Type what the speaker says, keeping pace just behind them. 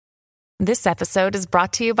This episode is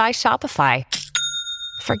brought to you by Shopify.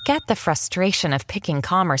 Forget the frustration of picking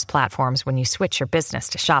commerce platforms when you switch your business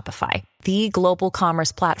to Shopify, the global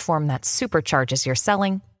commerce platform that supercharges your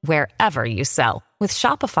selling wherever you sell. With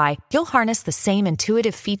Shopify, you'll harness the same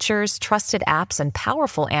intuitive features, trusted apps, and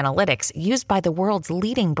powerful analytics used by the world's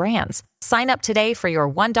leading brands. Sign up today for your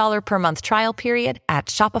 $1 per month trial period at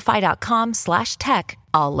shopify.com/tech,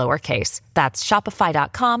 all lowercase. That's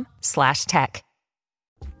shopify.com/tech.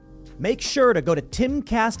 Make sure to go to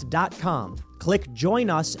timcast.com, click join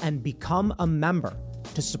us, and become a member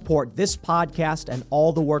to support this podcast and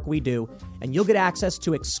all the work we do. And you'll get access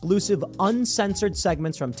to exclusive uncensored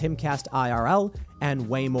segments from Timcast IRL and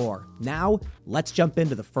way more. Now, let's jump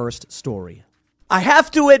into the first story. I have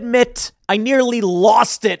to admit, I nearly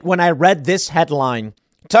lost it when I read this headline.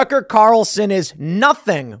 Tucker Carlson is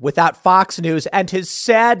nothing without Fox News, and his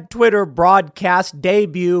sad Twitter broadcast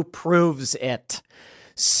debut proves it.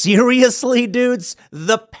 Seriously, dudes,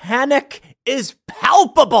 the panic is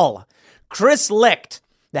palpable. Chris Licht,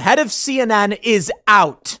 the head of CNN, is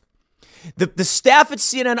out. The staff at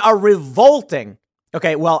CNN are revolting.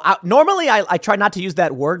 Okay, well, normally I try not to use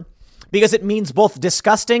that word because it means both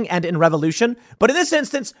disgusting and in revolution. But in this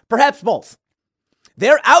instance, perhaps both.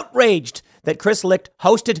 They're outraged that Chris Licht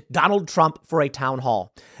hosted Donald Trump for a town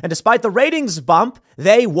hall. And despite the ratings bump,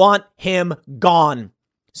 they want him gone.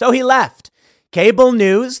 So he left. Cable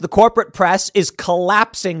news, the corporate press, is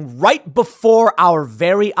collapsing right before our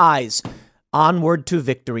very eyes. Onward to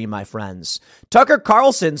victory, my friends. Tucker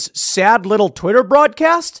Carlson's sad little Twitter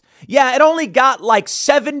broadcast? Yeah, it only got like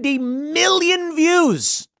 70 million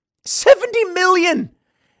views. 70 million.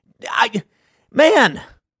 Man,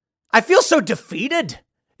 I feel so defeated.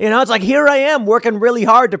 You know, it's like here I am working really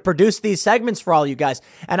hard to produce these segments for all you guys.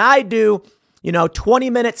 And I do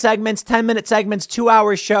 20-minute segments, 10-minute segments,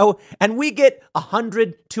 2-hour show, and we get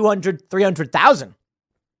 100, 200, 300,000.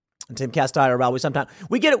 And Timcast IRL,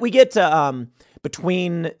 we get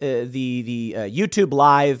between the YouTube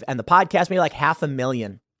live and the podcast, maybe like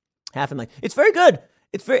 500,000. 500,000. It's very good.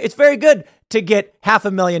 It's very good to get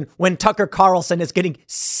 500,000 when Tucker Carlson is getting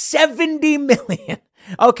 70 million.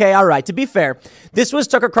 Okay, all right. To be fair, this was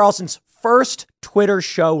Tucker Carlson's first Twitter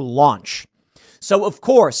show launch. So, of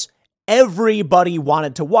course, everybody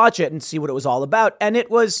wanted to watch it and see what it was all about. And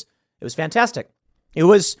it was fantastic. It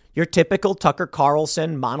was your typical Tucker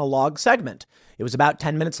Carlson monologue segment. It was about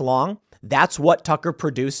 10 minutes long. That's what Tucker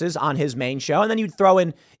produces on his main show. And then you'd throw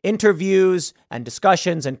in interviews and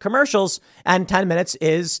discussions and commercials. And 10 minutes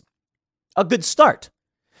is a good start.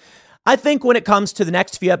 I think when it comes to the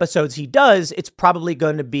next few episodes he does, it's probably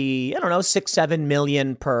going to be, 6-7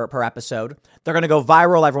 million per episode. They're going to go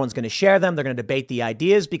viral. Everyone's going to share them. They're going to debate the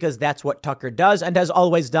ideas because that's what Tucker does and has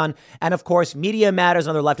always done. And of course, Media Matters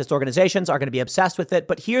and other leftist organizations are going to be obsessed with it.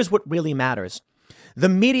 But here's what really matters. The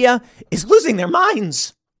media is losing their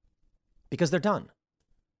minds because they're done.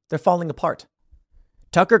 They're falling apart.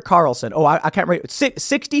 Tucker Carlson. Oh, I can't remember.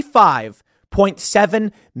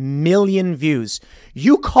 65.7 million views.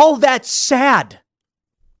 You call that sad?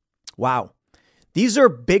 Wow. These are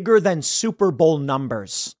bigger than Super Bowl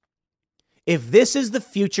numbers. If this is the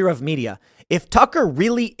future of media, if Tucker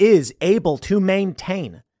really is able to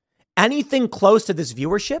maintain anything close to this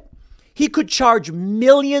viewership, he could charge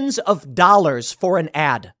millions of dollars for an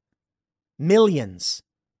ad. Millions.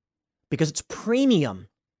 Because it's premium.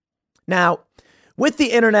 Now, with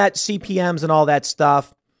the internet, CPMs and all that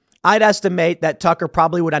stuff, I'd estimate that Tucker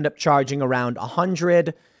probably would end up charging around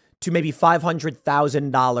 $100,000 to maybe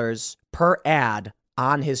 $500,000 per ad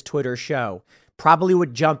on his Twitter show. Probably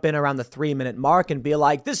would jump in around the 3-minute mark and be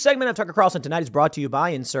like, this segment of Tucker Carlson Tonight is brought to you by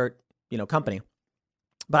insert, company.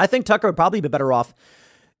 But I think Tucker would probably be better off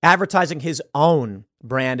advertising his own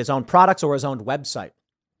brand, his own products, or his own website.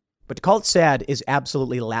 But to call it sad is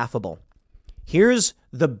absolutely laughable. Here's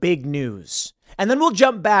the big news. And then we'll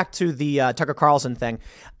jump back to the Tucker Carlson thing.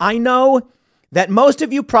 I know that most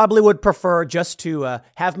of you probably would prefer just to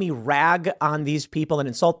have me rag on these people and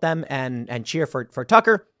insult them and cheer for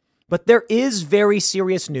Tucker. But there is very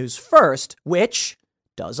serious news first, which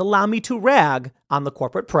does allow me to rag on the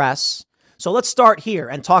corporate press. So let's start here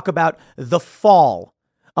and talk about the fall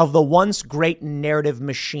of the once great narrative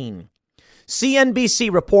machine.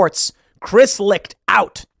 CNBC reports Chris Licht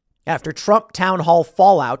out after Trump town hall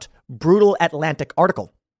fallout, brutal Atlantic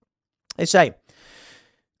article. They say,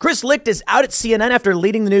 Chris Licht is out at CNN after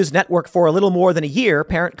leading the news network for a little more than a year,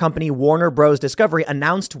 parent company Warner Bros. Discovery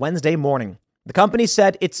announced Wednesday morning. The company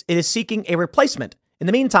said it is seeking a replacement. In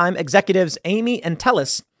the meantime, executives Amy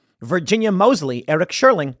Entelis, Virginia Mosley, Eric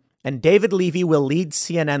Sherling, and David Levy will lead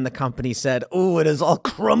CNN, the company said. Oh, it is all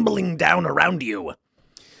crumbling down around you.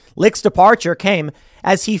 Licht's departure came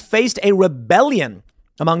as he faced a rebellion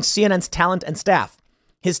among CNN's talent and staff.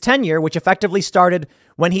 His tenure, which effectively started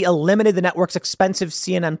when he eliminated the network's expensive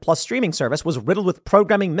CNN Plus streaming service, was riddled with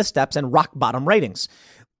programming missteps and rock-bottom ratings.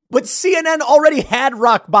 But CNN already had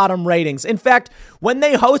rock-bottom ratings. In fact, when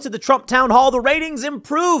they hosted the Trump town hall, the ratings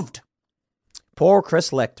improved. Poor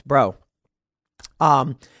Chris Licht, bro.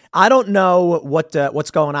 I don't know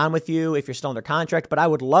what's going on with you if you're still under contract, but I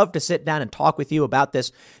would love to sit down and talk with you about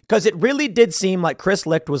this, because it really did seem like Chris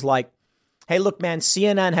Licht was like, hey, look, man,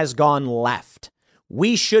 CNN has gone left.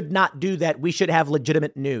 We should not do that. We should have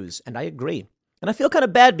legitimate news. And I agree. And I feel kind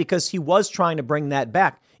of bad because he was trying to bring that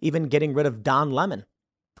back, even getting rid of Don Lemon.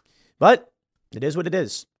 But it is what it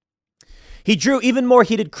is. He drew even more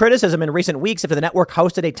heated criticism in recent weeks after the network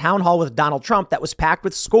hosted a town hall with Donald Trump that was packed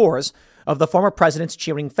with scores of the former president's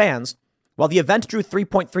cheering fans. While the event drew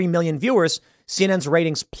 3.3 million viewers, CNN's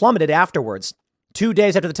ratings plummeted afterwards. 2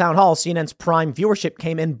 days after the town hall, CNN's prime viewership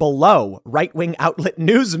came in below right-wing outlet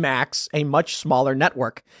Newsmax, a much smaller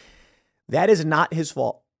network. That is not his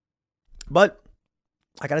fault. But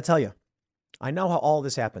I got to tell you, I know how all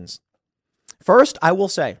this happens. First, I will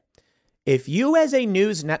say, if you as a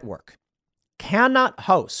news network cannot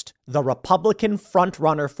host the Republican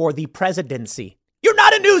frontrunner for the presidency, you're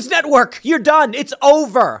not a news network. You're done. It's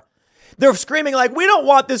over. They're screaming like, we don't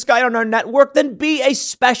want this guy on our network. Then be a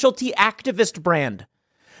specialty activist brand.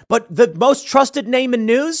 But the most trusted name in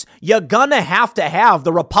news, you're gonna have to have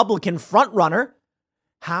the Republican frontrunner.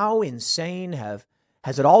 How insane has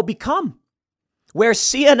it all become? Where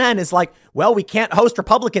CNN is like, well, we can't host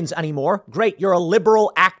Republicans anymore. Great. You're a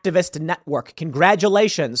liberal activist network.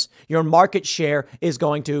 Congratulations. Your market share is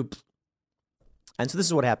going to. And so this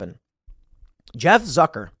is what happened. Jeff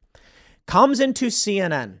Zucker comes into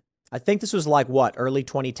CNN. I think this was like what, early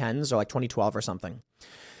 2010s or like 2012 or something.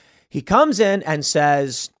 He comes in and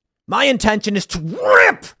says, my intention is to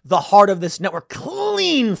rip the heart of this network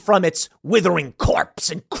clean from its withering corpse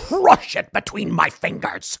and crush it between my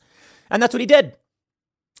fingers. And that's what he did.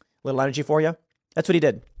 Little energy for you. That's what he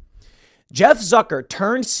did. Jeff Zucker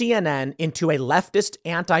turned CNN into a leftist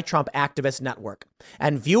anti-Trump activist network,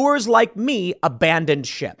 and viewers like me abandoned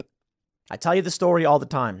ship. I tell you the story all the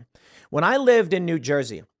time. When I lived in New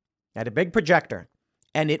Jersey, I had a big projector,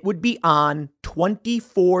 and it would be on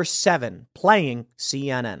 24/7 playing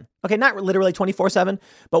CNN. Okay, not literally 24/7,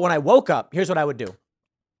 but when I woke up, here's what I would do.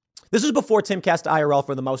 This was before Timcast IRL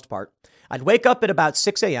for the most part. I'd wake up at about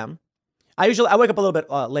 6 a.m. I wake up a little bit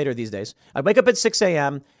later these days. I'd wake up at 6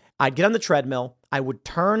 a.m. I'd get on the treadmill. I would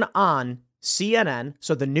turn on CNN,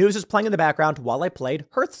 so the news is playing in the background while I played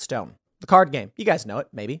Hearthstone, the card game. You guys know it,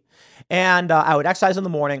 maybe. And I would exercise in the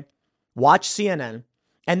morning, watch CNN,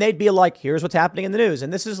 and they'd be like, here's what's happening in the news.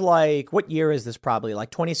 And this is like, what year is this probably? Like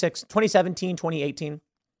 2017, 2018.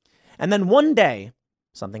 And then one day,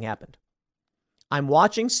 something happened. I'm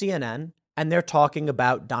watching CNN, and they're talking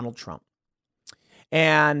about Donald Trump.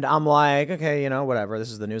 And I'm like, okay, whatever.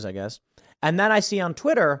 This is the news, I guess. And then I see on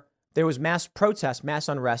Twitter, there was mass protest, mass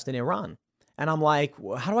unrest in Iran. And I'm like,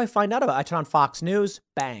 how do I find out about it? I turn on Fox News,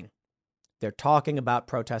 bang. They're talking about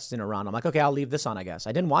protests in Iran. I'm like, okay, I'll leave this on, I guess.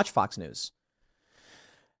 I didn't watch Fox News.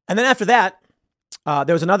 And then after that,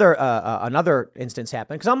 there was another instance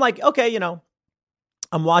happened. Because I'm like, okay,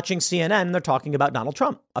 I'm watching CNN. And they're talking about Donald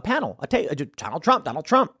Trump, a panel, Donald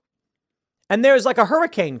Trump. And there's like a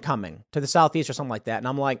hurricane coming to the southeast or something like that. And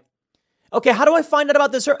I'm like, okay, how do I find out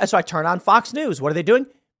about this? So I turn on Fox News. What are they doing?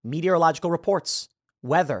 Meteorological reports,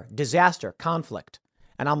 weather, disaster, conflict.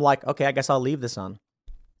 And I'm like, okay, I guess I'll leave this on.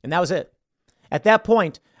 And that was it. At that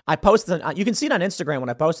point, I posted, you can see it on Instagram when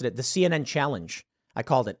I posted it, the CNN challenge. I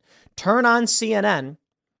called it. Turn on CNN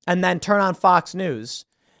and then turn on Fox News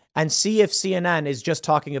and see if CNN is just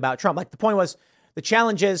talking about Trump. Like the point was, the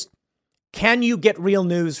challenge is, can you get real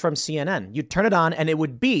news from CNN? You'd turn it on and it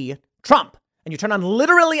would be Trump. And you turn on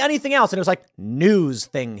literally anything else and it was like news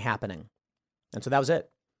thing happening. And so that was it.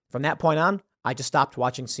 From that point on, I just stopped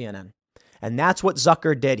watching CNN. And that's what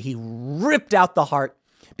Zucker did. He ripped out the heart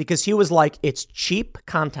because he was like, it's cheap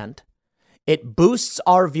content. It boosts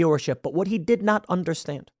our viewership. But what he did not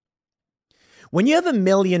understand, when you have 1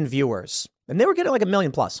 million viewers, and they were getting like 1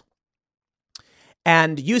 million plus,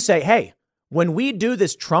 and you say, hey, when we do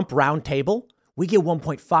this Trump roundtable, we get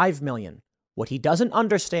 1.5 million. What he doesn't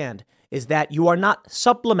understand is that you are not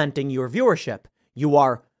supplementing your viewership. You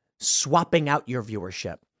are swapping out your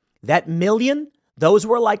viewership. That 1 million, those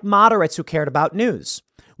were like moderates who cared about news.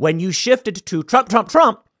 When you shifted to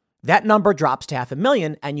Trump, that number drops to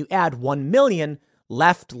 500,000 and you add 1 million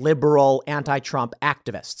left, liberal, anti-Trump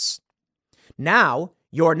activists. Now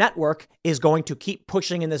your network is going to keep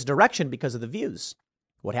pushing in this direction because of the views.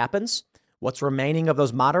 What happens? What's remaining of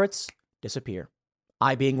those moderates disappear.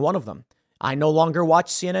 I being one of them. I no longer watch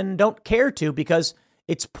CNN and don't care to because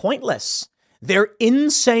it's pointless. They're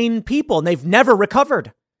insane people and they've never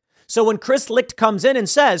recovered. So when Chris Licht comes in and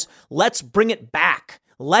says, let's bring it back,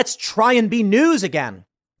 let's try and be news again,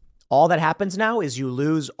 all that happens now is you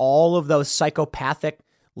lose all of those psychopathic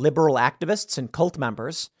liberal activists and cult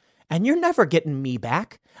members, and you're never getting me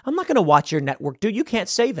back. I'm not going to watch your network, dude. You can't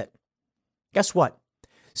save it. Guess what?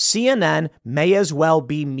 CNN may as well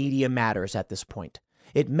be Media Matters at this point.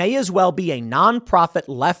 It may as well be a nonprofit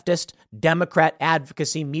leftist Democrat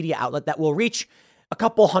advocacy media outlet that will reach a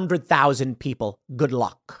couple 100,000 people. Good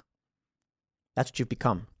luck. That's what you've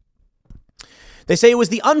become. They say it was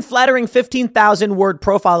the unflattering 15,000 word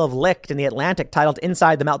profile of Licht in The Atlantic titled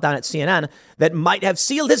Inside the Meltdown at CNN that might have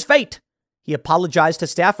sealed his fate. He apologized to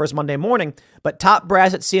staffers Monday morning, but top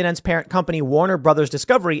brass at CNN's parent company Warner Brothers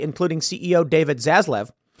Discovery, including CEO David Zaslav,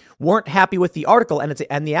 weren't happy with the article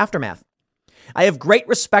and the aftermath. I have great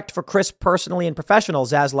respect for Chris personally and professional,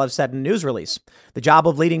 Zaslav said in a news release. The job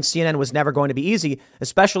of leading CNN was never going to be easy,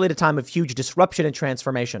 especially at a time of huge disruption and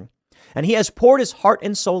transformation. And he has poured his heart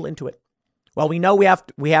and soul into it. While we know we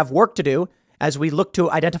have work to do as we look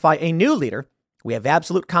to identify a new leader, we have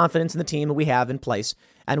absolute confidence in the team we have in place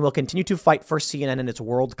and will continue to fight for CNN and its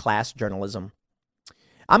world-class journalism.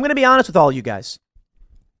 I'm going to be honest with all you guys.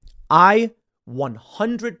 I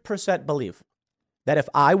 100% believe that if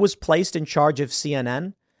I was placed in charge of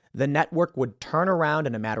CNN, the network would turn around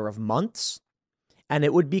in a matter of months and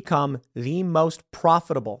it would become the most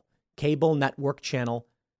profitable cable network channel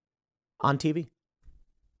on TV.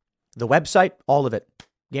 The website, all of it,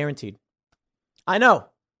 guaranteed. I know,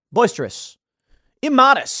 boisterous,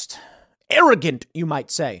 immodest, arrogant, you might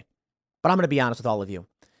say. But I'm going to be honest with all of you.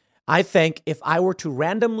 I think if I were to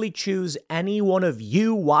randomly choose any one of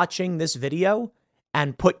you watching this video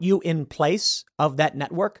and put you in place of that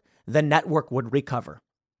network, the network would recover.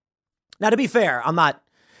 Now, to be fair, I'm not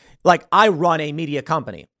I run a media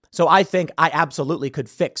company. So I think I absolutely could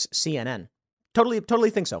fix CNN. Totally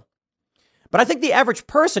think so. But I think the average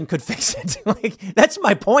person could fix it. That's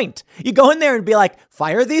my point. You go in there and be like,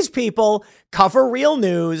 fire these people, cover real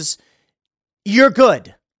news. You're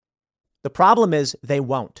good. The problem is they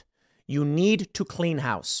won't. You need to clean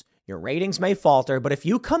house. Your ratings may falter, but if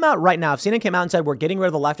you come out right now, if CNN came out and said, we're getting rid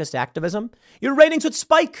of the leftist activism, your ratings would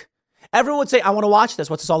spike. Everyone would say, I want to watch this.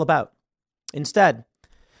 What's this all about? Instead,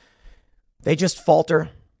 they just falter.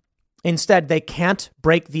 Instead, they can't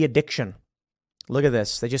break the addiction. Look at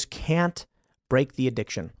this. They just can't break the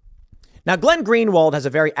addiction. Now, Glenn Greenwald has a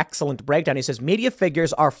very excellent breakdown. He says media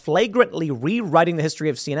figures are flagrantly rewriting the history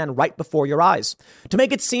of CNN right before your eyes to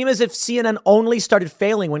make it seem as if CNN only started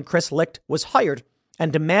failing when Chris Licht was hired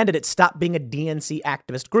and demanded it stop being a DNC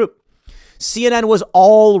activist group. CNN was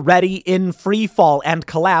already in free fall and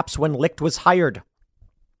collapse when Licht was hired.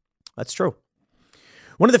 That's true.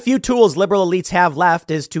 One of the few tools liberal elites have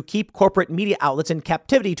left is to keep corporate media outlets in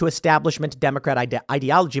captivity to establishment Democrat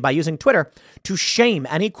ideology by using Twitter to shame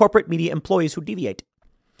any corporate media employees who deviate.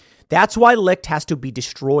 That's why Licht has to be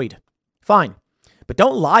destroyed. Fine. But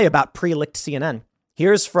don't lie about pre-Licht CNN.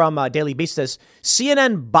 Here's from Daily Beast says,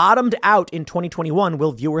 CNN bottomed out in 2021.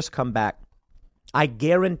 Will viewers come back? I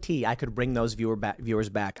guarantee I could bring those viewers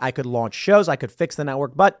back. I could launch shows. I could fix the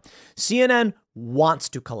network. But CNN wants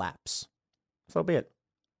to collapse. So be it.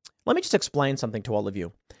 Let me just explain something to all of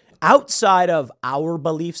you. Outside of our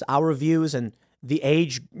beliefs, our views, and the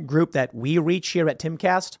age group that we reach here at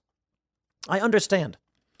Timcast, I understand.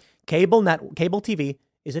 Cable TV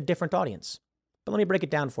is a different audience. But let me break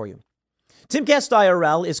it down for you. Timcast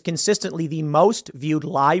IRL is consistently the most viewed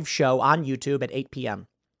live show on YouTube at 8 p.m.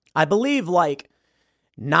 I believe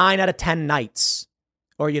 9 out of 10 nights.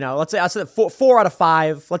 Or, let's say 4 out of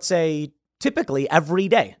 5, let's say typically every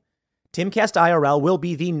day. Timcast IRL will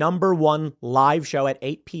be the number one live show at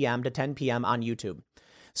 8 p.m. to 10 p.m. on YouTube.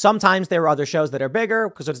 Sometimes there are other shows that are bigger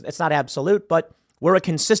because it's not absolute, but we're a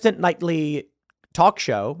consistent nightly talk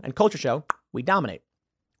show and culture show. We dominate.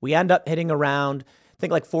 We end up hitting around, I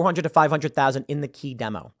think 400 to 500,000 in the key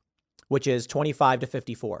demo, which is 25 to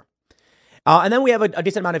 54. And then we have a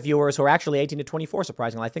decent amount of viewers who are actually 18 to 24,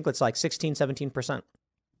 surprisingly. I think it's 16, 17%.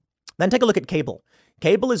 Then take a look at cable.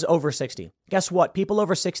 Cable is over 60. Guess what? People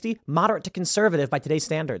over 60, moderate to conservative by today's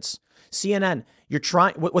standards. CNN,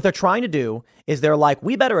 what they're trying to do is they're like,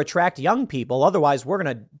 we better attract young people. Otherwise, we're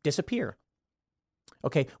going to disappear.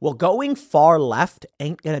 Okay, well, going far left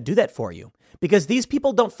ain't going to do that for you because these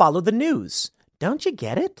people don't follow the news. Don't you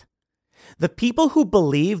get it? The people who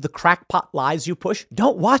believe the crackpot lies you push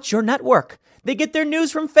don't watch your network. They get their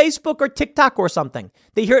news from Facebook or TikTok or something.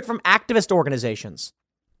 They hear it from activist organizations.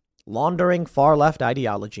 laundering far left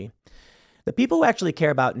ideology. The people who actually care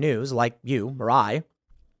about news, like you or I,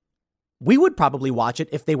 we would probably watch it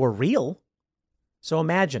if they were real. So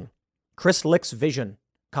imagine Chris Licht's vision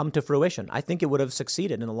come to fruition. I think it would have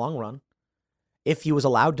succeeded in the long run if he was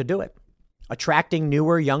allowed to do it. Attracting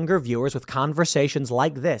newer, younger viewers with conversations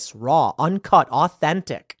like this, raw, uncut,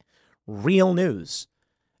 authentic, real news.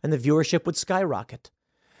 And the viewership would skyrocket.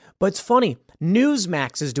 But it's funny,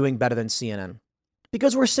 Newsmax is doing better than CNN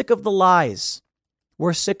because we're sick of the lies.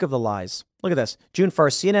 We're sick of the lies. Look at this. June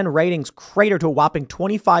 1st, CNN ratings crater to a whopping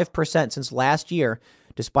 25% since last year,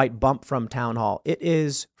 despite bump from Town Hall. It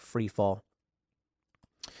is free fall.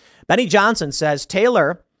 Benny Johnson says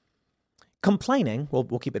Taylor complaining,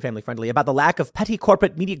 we'll keep it family friendly, about the lack of petty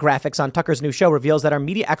corporate media graphics on Tucker's new show reveals that our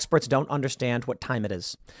media experts don't understand what time it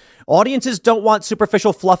is. Audiences don't want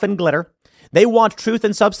superficial fluff and glitter. They want truth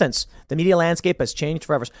and substance. The media landscape has changed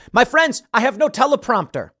forever. My friends, I have no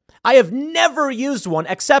teleprompter. I have never used one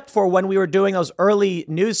except for when we were doing those early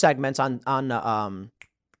news segments on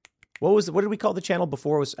what did we call the channel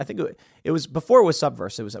before? It was before it was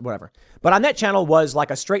Subverse. It was whatever. But on that channel was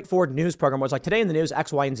like a straightforward news program where it's like, today in the news,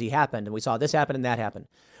 X, Y, and Z happened. And we saw this happen and that happened.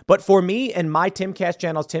 But for me and my Timcast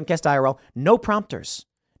channels, Timcast IRL, no prompters.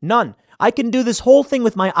 None. I can do this whole thing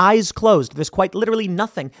with my eyes closed. There's quite literally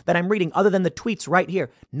nothing that I'm reading other than the tweets right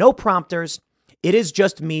here. No prompters. It is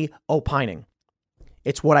just me opining.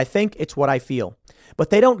 It's what I think. It's what I feel. But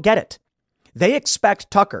they don't get it. They expect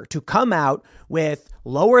Tucker to come out with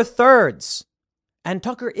lower thirds. And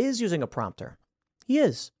Tucker is using a prompter. He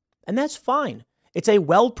is. And that's fine. It's a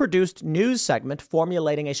well-produced news segment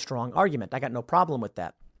formulating a strong argument. I got no problem with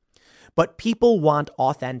that. But people want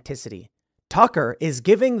authenticity. Tucker is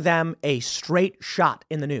giving them a straight shot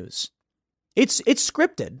in the news. It's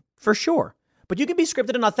scripted for sure. But you can be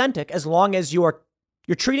scripted and authentic as long as you're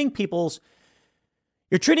treating people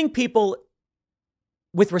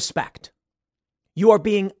with respect. You are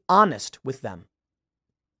being honest with them.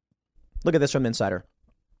 Look at this from Insider.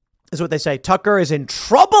 This is what they say. Tucker is in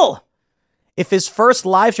trouble if his first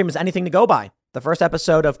live stream is anything to go by. The first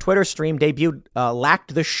episode of Twitter stream debuted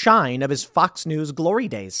lacked the shine of his Fox News glory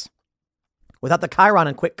days. Without the chyron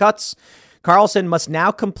and quick cuts, Carlson must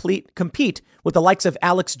now compete with the likes of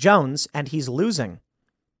Alex Jones, and he's losing.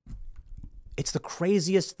 It's the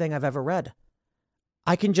craziest thing I've ever read.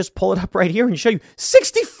 I can just pull it up right here and show you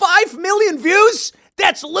 65 million views.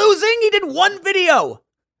 That's losing. He did one video.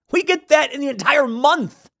 We get that in the entire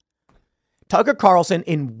month. Tucker Carlson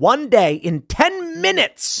in one day, in 10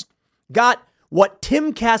 minutes, got what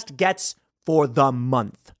Timcast gets for the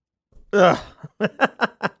month. Ugh.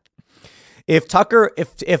 If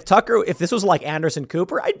this was like Anderson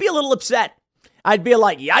Cooper, I'd be a little upset. I'd be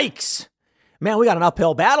like, yikes, man, we got an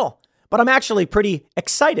uphill battle. But I'm actually pretty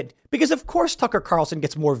excited because, of course, Tucker Carlson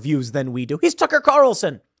gets more views than we do. He's Tucker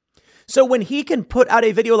Carlson. So when he can put out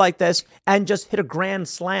a video like this and just hit a grand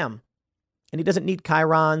slam and he doesn't need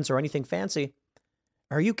chyrons or anything fancy.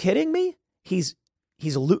 Are you kidding me? You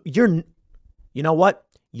know what?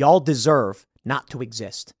 Y'all deserve not to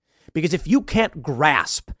exist, because if you can't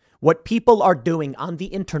grasp what people are doing on the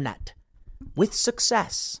internet with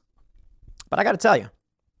success. But I got to tell you,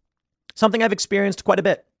 something I've experienced quite a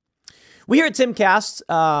bit. We here at Timcast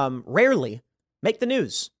rarely make the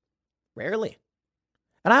news. Rarely.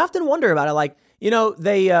 And I often wonder about it. Like,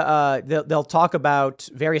 they'll talk about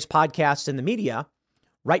various podcasts in the media,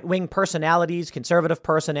 right-wing personalities, conservative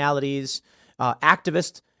personalities,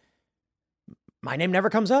 activists. My name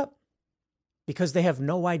never comes up because they have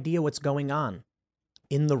no idea what's going on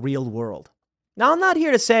in the real world. Now, I'm not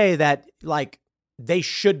here to say that, like, they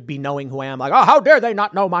should be knowing who I am. Like, oh, how dare they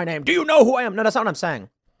not know my name? Do you know who I am? No, that's not what I'm saying.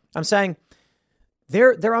 I'm saying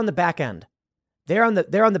they're on the back end. They're on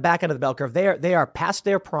the back end of the bell curve. They are past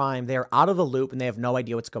their prime. They are out of the loop, and they have no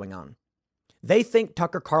idea what's going on. They think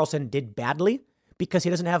Tucker Carlson did badly because he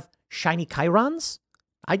doesn't have shiny chyrons.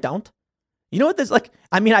 I don't. You know what this like?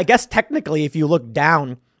 I mean, I guess technically, if you look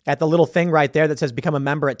down at the little thing right there that says become a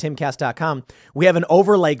member at timcast.com, we have an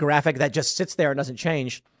overlay graphic that just sits there and doesn't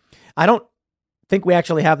change. I don't think we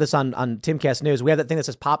actually have this on Timcast News. We have that thing that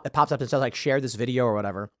says it pops up and says like share this video or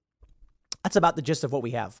whatever. That's about the gist of what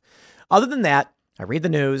we have. Other than that, I read the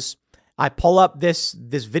news. I pull up this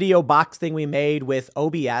video box thing we made with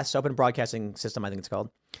OBS, Open Broadcasting System, I think it's called.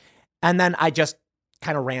 And then I just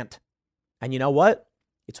kind of rant. And you know what?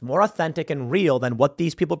 It's more authentic and real than what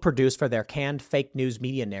these people produce for their canned fake news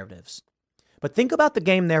media narratives. But think about the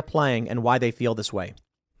game they're playing and why they feel this way.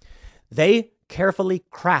 They carefully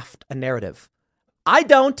craft a narrative. I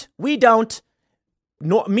don't. We don't.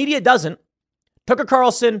 No, media doesn't. Tucker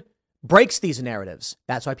Carlson breaks these narratives.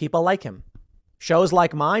 That's why people like him. Shows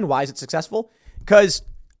like mine, why is it successful? Because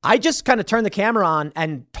I just kind of turn the camera on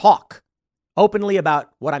and talk openly about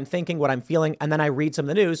what I'm thinking, what I'm feeling, and then I read some of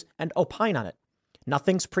the news and opine on it.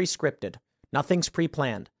 Nothing's pre-scripted. Nothing's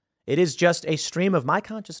pre-planned. It is just a stream of my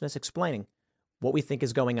consciousness explaining what we think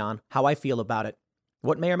is going on, how I feel about it,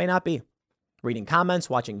 what may or may not be. Reading comments,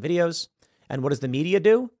 watching videos. And what does the media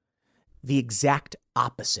do? The exact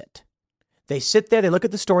opposite. They sit there, they look at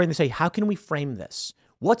the story and they say, how can we frame this?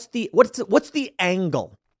 What's the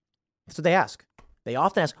angle? That's what they ask. They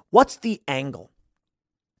often ask, what's the angle?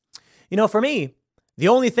 You know, for me, the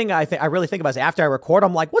only thing I really think about is after I record,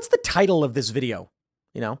 I'm like, what's the title of this video?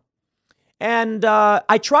 You know? And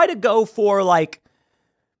I try to go for like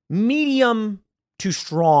medium to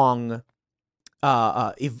strong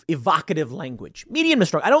evocative language. Medium to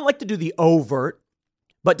strong. I don't like to do the overt,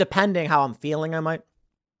 but depending how I'm feeling, I might.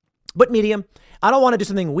 But medium. I don't want to do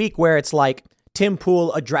something weak where it's like Tim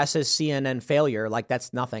Pool addresses CNN failure. Like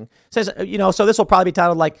that's nothing. Says, you know, so this will probably be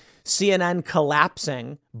titled like CNN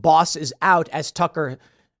collapsing. Boss is out as Tucker,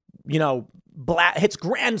 you know, hits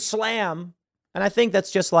grand slam. And I think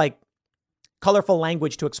that's just like colorful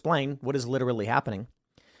language to explain what is literally happening.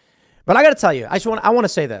 But I got to tell you, I want to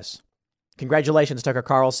say this. Congratulations, Tucker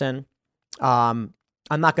Carlson. I'm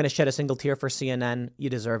not going to shed a single tear for CNN. You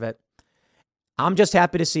deserve it. I'm just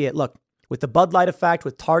happy to see it. Look, with the Bud Light effect,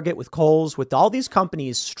 with Target, with Kohl's, with all these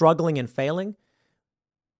companies struggling and failing,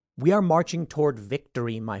 we are marching toward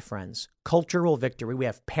victory, my friends. Cultural victory. We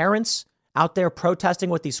have parents out there protesting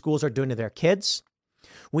what these schools are doing to their kids.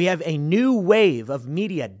 We have a new wave of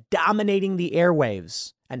media dominating the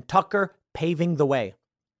airwaves and Tucker paving the way.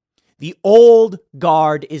 The old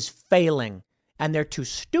guard is failing and they're too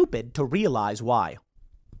stupid to realize why.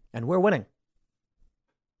 And we're winning.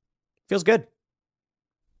 Feels good.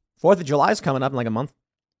 4th of July is coming up in like a month.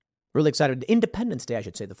 Really excited. Independence Day, I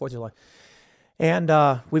should say, the 4th of July.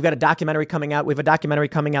 And we've got a documentary coming out. We have a documentary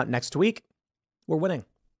coming out next week. We're winning.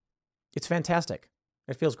 It's fantastic.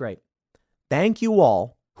 It feels great. Thank you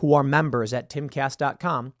all who are members at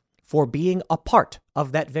timcast.com for being a part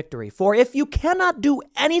of that victory. For if you cannot do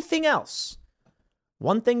anything else,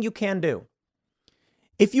 one thing you can do.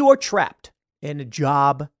 If you are trapped in a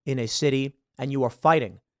job in a city and you are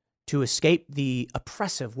fighting to escape the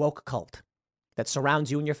oppressive woke cult that surrounds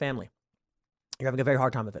you and your family, you're having a very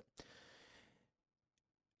hard time with it.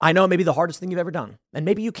 I know it may be the hardest thing you've ever done, and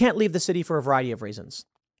maybe you can't leave the city for a variety of reasons.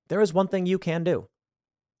 There is one thing you can do.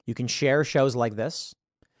 You can share shows like this.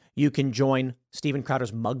 You can join Steven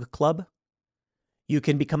Crowder's Mug Club. You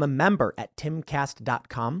can become a member at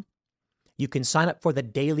timcast.com. You can sign up for the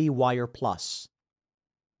Daily Wire Plus.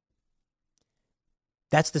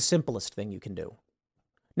 That's the simplest thing you can do.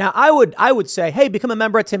 Now, I would say, hey, become a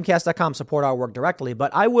member at timcast.com, support our work directly,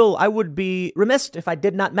 but I would be remiss if I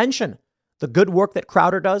did not mention the good work that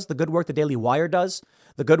Crowder does, the good work the Daily Wire does,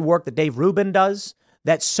 the good work that Dave Rubin does,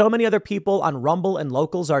 that so many other people on Rumble and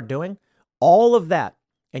Locals are doing. All of that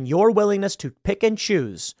and your willingness to pick and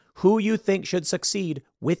choose who you think should succeed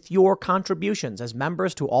with your contributions as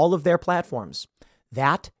members to all of their platforms.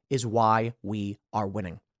 That is why we are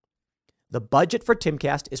winning. The budget for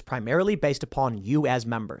Timcast is primarily based upon you as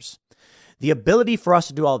members. The ability for us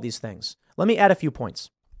to do all of these things. Let me add a few points.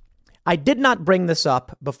 I did not bring this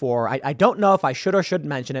up before. I don't know if I should or shouldn't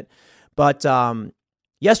mention it, but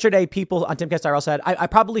yesterday people on Timcast IRL said I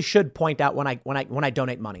probably should point out when I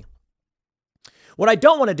donate money. What I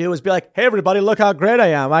don't want to do is be like, hey, everybody, look how great I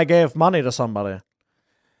am. I gave money to somebody.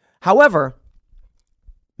 However,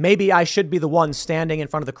 maybe I should be the one standing in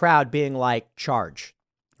front of the crowd being like, charge,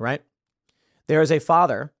 right? There is a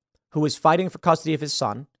father who is fighting for custody of his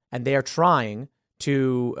son, and they are trying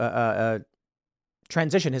to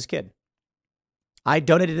transition his kid. I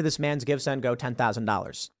donated to this man's Give, Send, Go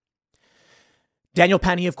 $10,000. Daniel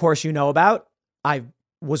Penny, of course, you know about. I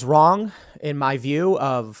was wrong in my view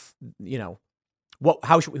of, you know,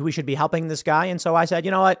 we should be helping this guy. And so I said,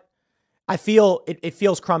 you know what? I feel it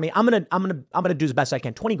feels crummy. I'm gonna do as best I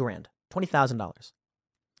can. $20,000.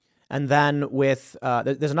 And then with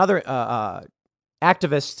there's another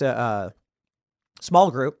activist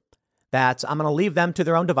small group that I'm going to leave them to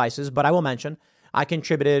their own devices, but I will mention I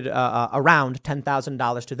contributed around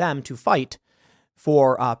 $10,000 to them to fight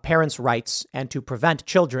for parents' rights and to prevent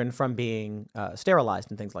children from being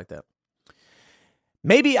sterilized and things like that.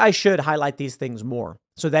 Maybe I should highlight these things more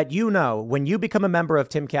so that you know when you become a member of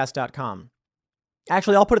timcast.com.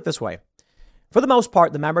 Actually, I'll put it this way. For the most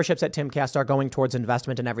part, the memberships at Timcast are going towards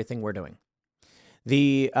investment in everything we're doing.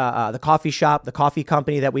 The coffee shop, the coffee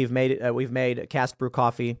company that we've made Cast Brew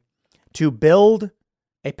Coffee, to build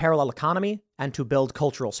a parallel economy and to build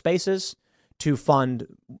cultural spaces, to fund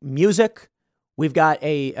music, We've got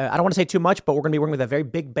I don't want to say too much, but we're going to be working with a very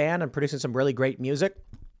big band and producing some really great music.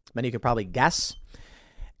 Many of you could probably guess.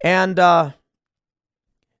 And the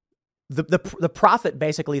profit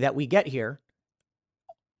basically that we get here,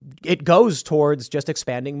 it goes towards just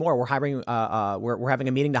expanding more. We're hiring, we're having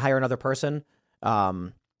a meeting to hire another person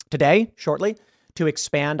today, shortly, to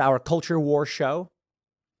expand our Culture War show.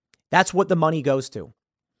 That's what the money goes to.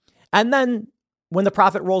 And then when the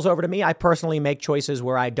profit rolls over to me, I personally make choices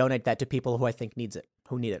where I donate that to people who I think need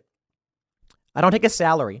it. I don't take a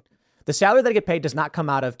salary. The salary that I get paid does not come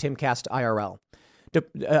out of Timcast IRL.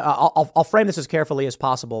 I'll frame this as carefully as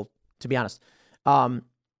possible, to be honest.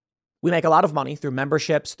 We make a lot of money through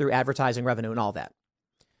memberships, through advertising revenue and all that.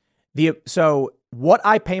 So what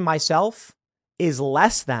I pay myself is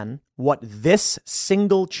less than what this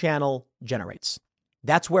single channel generates.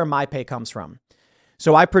 That's where my pay comes from.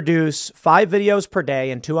 So I produce 5 videos per day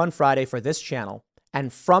and 2 on Friday for this channel.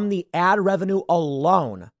 And from the ad revenue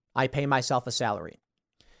alone, I pay myself a salary.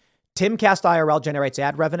 Timcast IRL generates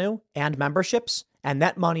ad revenue and memberships, and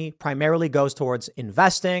that money primarily goes towards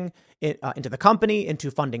investing into the company, into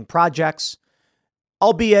funding projects,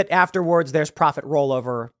 albeit afterwards there's profit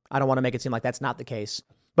rollover. I don't want to make it seem like that's not the case.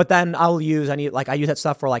 But then I use that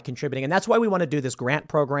stuff for like contributing. And that's why we want to do this grant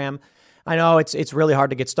program. I know it's really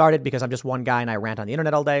hard to get started because I'm just one guy and I rant on the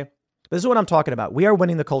internet all day. But this is what I'm talking about. We are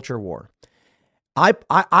winning the culture war.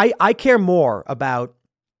 I care more about,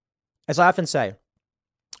 as I often say,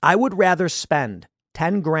 I would rather spend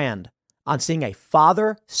 10 grand on seeing a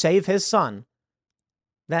father save his son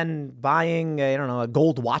than buying, a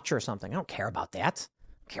gold watch or something. I don't care about that.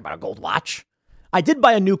 I don't care about a gold watch. I did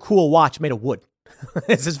buy a new cool watch made of wood.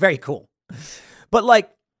 This is very cool.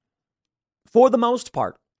 But for the most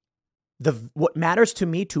part, what matters to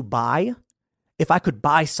me to buy, if I could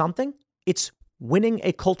buy something, it's winning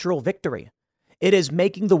a cultural victory. It is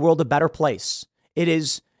making the world a better place. It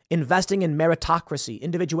is investing in meritocracy,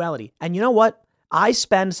 individuality. And you know what? I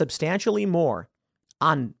spend substantially more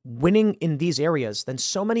on winning in these areas than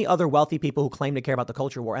so many other wealthy people who claim to care about the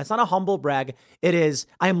culture war. And it's not a humble brag. It is,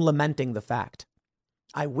 I am lamenting the fact.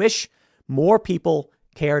 I wish more people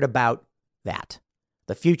cared about that.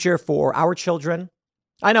 The future for our children.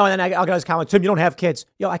 I know, and then I'll get this comment, Tim, you don't have kids.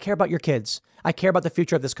 Yo, I care about your kids. I care about the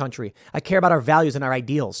future of this country. I care about our values and our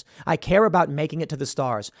ideals. I care about making it to the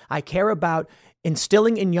stars. I care about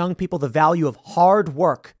instilling in young people the value of hard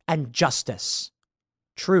work and justice,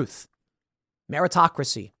 truth,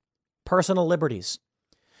 meritocracy, personal liberties.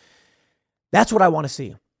 That's what I want to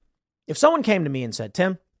see. If someone came to me and said,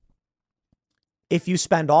 Tim, if you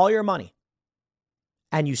spend all your money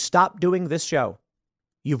and you stop doing this show,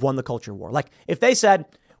 you've won the culture war. Like if they said,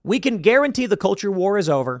 we can guarantee the culture war is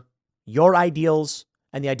over, your ideals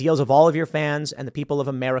and the ideals of all of your fans and the people of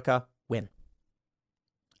America win.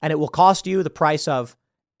 And it will cost you the price of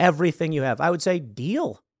everything you have. I would say,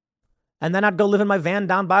 deal. And then I'd go live in my van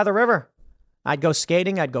down by the river. I'd go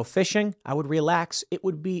skating. I'd go fishing. I would relax. It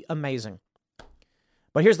would be amazing.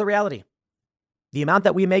 But here's the reality. The amount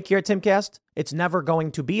that we make here at Timcast, it's never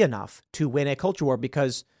going to be enough to win a culture war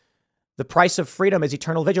because the price of freedom is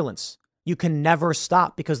eternal vigilance. You can never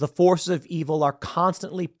stop because the forces of evil are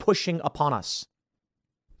constantly pushing upon us.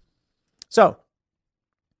 So,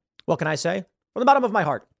 what can I say? From the bottom of my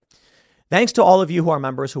heart, thanks to all of you who are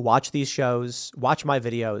members who watch these shows, watch my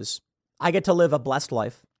videos. I get to live a blessed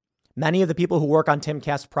life. Many of the people who work on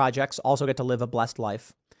Timcast projects also get to live a blessed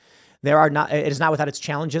life. It is not without its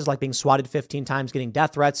challenges, like being swatted 15 times, getting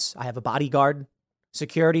death threats. I have a bodyguard,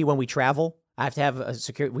 security when we travel. I have to have a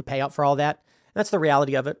security. We pay out for all that. And that's the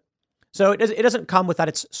reality of it. So it doesn't come without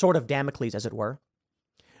its sword of Damocles, as it were.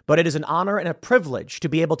 But it is an honor and a privilege to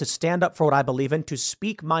be able to stand up for what I believe in, to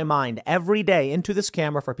speak my mind every day into this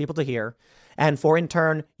camera for people to hear, and for, in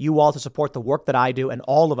turn, you all to support the work that I do and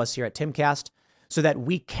all of us here at Timcast so that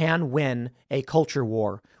we can win a culture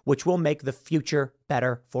war, which will make the future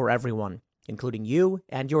better for everyone, including you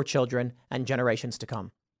and your children and generations to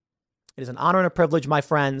come. It is an honor and a privilege, my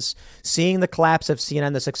friends. Seeing the collapse of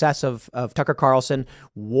CNN, the success of Tucker Carlson,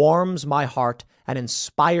 warms my heart and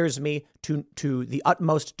inspires me to the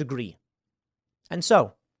utmost degree. And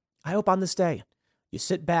so, I hope on this day, you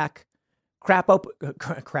sit back, crack open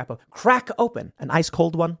an ice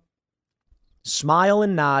cold one, smile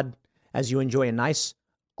and nod as you enjoy a nice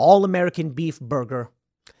all-American beef burger,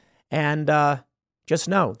 and just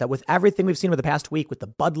know that with everything we've seen over the past week, with the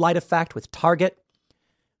Bud Light effect, with Target,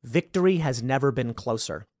 victory has never been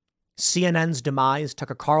closer. CNN's demise,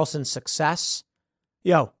 Tucker Carlson's success.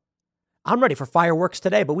 Yo, I'm ready for fireworks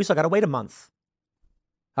today, but we still got to wait a month.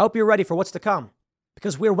 I hope you're ready for what's to come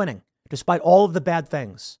because we're winning despite all of the bad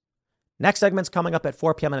things. Next segment's coming up at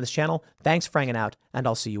 4 p.m. on this channel. Thanks for hanging out, and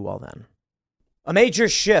I'll see you all then. A major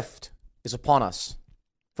shift is upon us.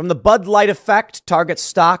 From the Bud Light effect, Target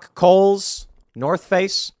stock, Kohl's, North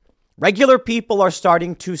Face, regular people are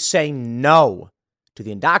starting to say no to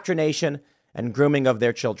the indoctrination and grooming of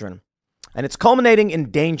their children. And it's culminating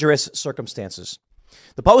in dangerous circumstances.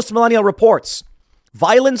 The Post-Millennial reports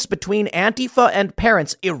violence between Antifa and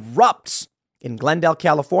parents erupts in Glendale,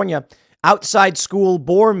 California, outside school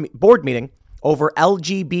board meeting over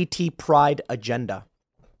LGBT pride agenda.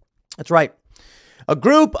 That's right. A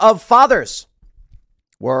group of fathers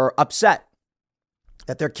were upset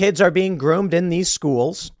that their kids are being groomed in these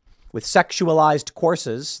schools with sexualized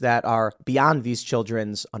courses that are beyond these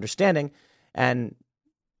children's understanding, and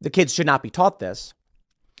the kids should not be taught this.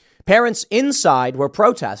 Parents inside were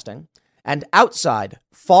protesting, and outside,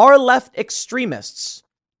 far left extremists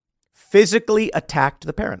physically attacked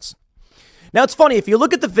the parents. Now, it's funny. If you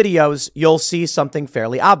look at the videos, you'll see something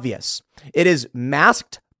fairly obvious. It is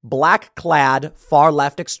masked, black-clad,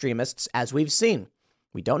 far-left extremists, as we've seen.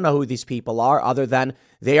 We don't know who these people are other than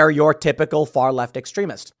they are your typical far-left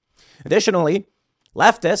extremist. Additionally,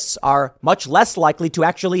 leftists are much less likely to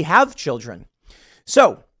actually have children.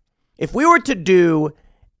 So, if we were to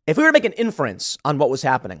make an inference on what was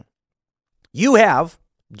happening, you have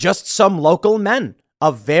just some local men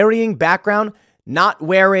of varying background, not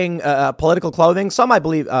wearing political clothing. Some, I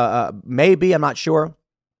believe, maybe, I'm not sure.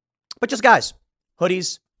 But just guys,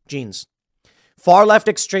 hoodies, jeans. Far left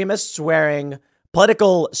extremists wearing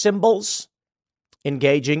political symbols,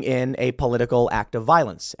 engaging in a political act of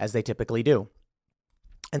violence, as they typically do.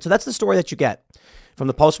 And so that's the story that you get from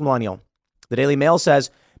the Post-Millennial. The Daily Mail says,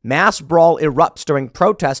 mass brawl erupts during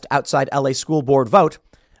protest outside LA school board vote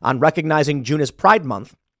on recognizing June as Pride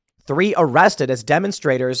Month. 3 arrested as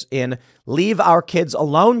demonstrators in Leave Our Kids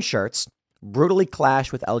Alone shirts brutally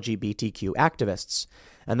clash with LGBTQ activists.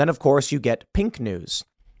 And then, of course, you get Pink News,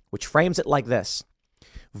 which frames it like this.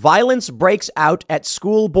 Violence breaks out at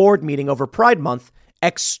school board meeting over Pride Month.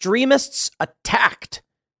 Extremists attacked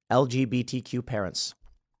LGBTQ parents.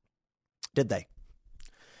 Did they?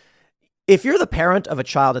 If you're the parent of a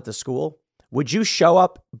child at the school, would you show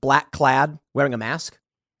up black clad wearing a mask?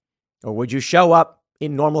 Or would you show up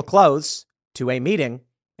in normal clothes to a meeting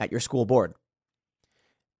at your school board?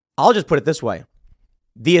 I'll just put it this way.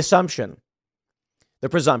 The assumption, the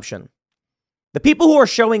presumption, the people who are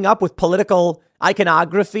showing up with political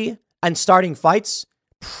iconography and starting fights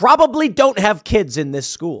probably don't have kids in this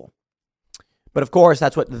school. But of course,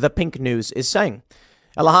 that's what the Pink News is saying.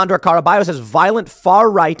 Alejandra Caraballo says violent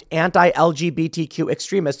far-right anti-LGBTQ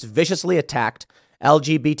extremists viciously attacked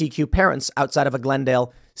LGBTQ parents outside of a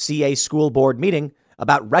Glendale CA school board meeting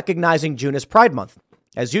about recognizing June as Pride Month.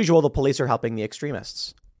 As usual, the police are helping the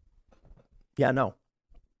extremists. Yeah, no,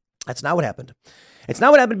 that's not what happened. It's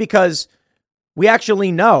not what happened because we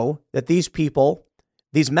actually know that these people,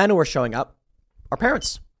 these men who are showing up, are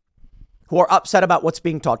parents who are upset about what's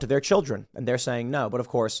being taught to their children. And they're saying no. But of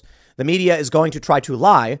course, the media is going to try to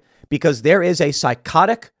lie because there is a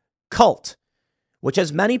psychotic cult which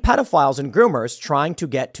has many pedophiles and groomers trying to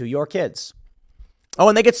get to your kids. Oh,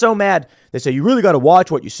 and they get so mad. They say, you really got to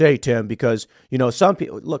watch what you say, Tim, because, you know, some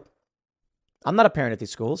people, look, I'm not a parent at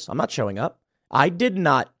these schools. I'm not showing up. I did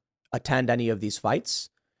not attend any of these fights.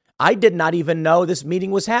 I did not even know this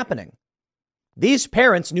meeting was happening. These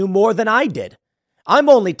parents knew more than I did. I'm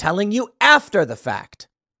only telling you after the fact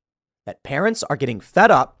that parents are getting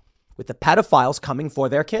fed up with the pedophiles coming for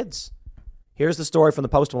their kids. Here's the story from the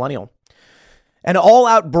Post-Millennial. An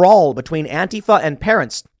all-out brawl between Antifa and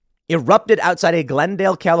parents erupted outside a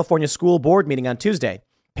Glendale, California school board meeting on Tuesday.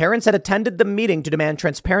 Parents had attended the meeting to demand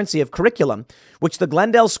transparency of curriculum, which the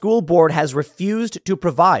Glendale school board has refused to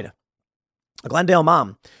provide. A Glendale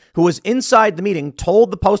mom who was inside the meeting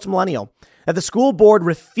told the Post-Millennial that the school board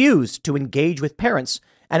refused to engage with parents,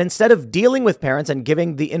 and instead of dealing with parents and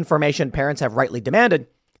giving the information parents have rightly demanded,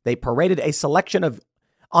 they paraded a selection of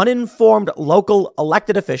uninformed local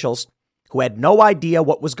elected officials who had no idea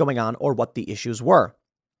what was going on or what the issues were.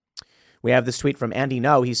 We have this tweet from Andy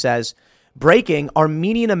No. He says, breaking,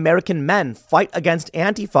 Armenian American men fight against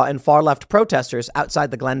Antifa and far-left protesters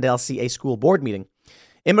outside the Glendale CA school board meeting.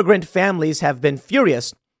 Immigrant families have been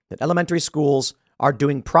furious that elementary schools are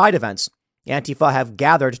doing pride events. Antifa have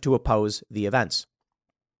gathered to oppose the events.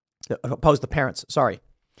 Oppose the parents, sorry.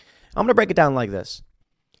 I'm going to break it down like this.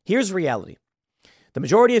 Here's reality. The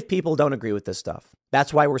majority of people don't agree with this stuff.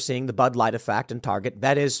 That's why we're seeing the Bud Light effect and Target.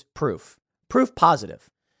 That is proof. Proof positive.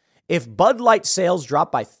 If Bud Light sales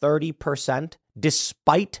drop by 30%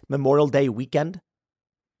 despite Memorial Day weekend,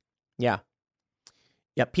 yeah.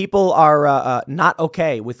 Yeah, people are not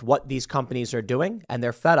okay with what these companies are doing, and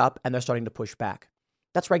they're fed up, and they're starting to push back.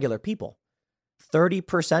 That's regular people.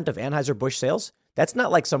 30% of Anheuser-Busch sales, that's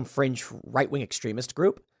not like some fringe right-wing extremist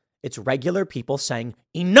group. It's regular people saying,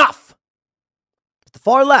 enough! At the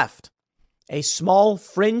far left, a small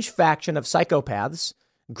fringe faction of psychopaths,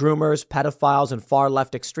 groomers, pedophiles, and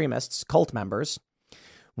far-left extremists, cult members,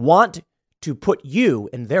 want to put you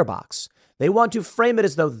in their box. They want to frame it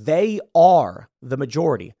as though they are the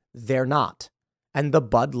majority. They're not. And the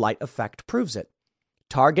Bud Light effect proves it.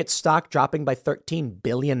 Target stock dropping by $13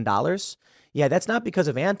 billion. Yeah, that's not because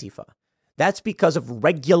of Antifa. That's because of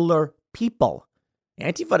regular people.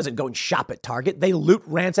 Antifa doesn't go and shop at Target. They loot,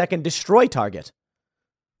 ransack, and destroy Target.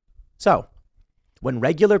 So, when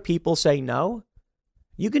regular people say no,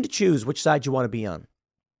 you can choose which side you want to be on.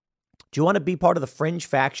 Do you want to be part of the fringe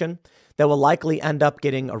faction that will likely end up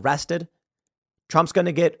getting arrested? Trump's going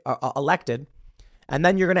to get elected, and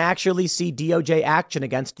then you're going to actually see DOJ action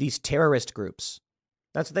against these terrorist groups.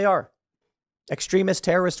 That's what they are. Extremist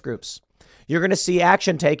terrorist groups. You're going to see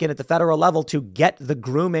action taken at the federal level to get the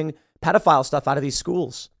grooming pedophile stuff out of these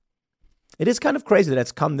schools. It is kind of crazy that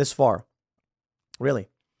it's come this far. Really.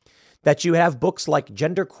 That you have books like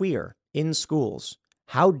Genderqueer in schools.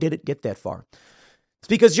 How did it get that far? It's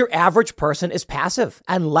because your average person is passive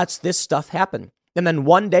and lets this stuff happen. And then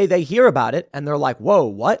one day they hear about it and they're like, whoa,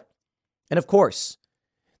 what? And of course,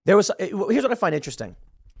 here's what I find interesting.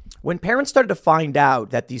 When parents started to find out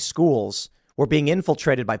that these schools were being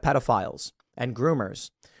infiltrated by pedophiles and groomers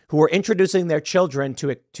who were introducing their children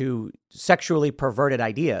to sexually perverted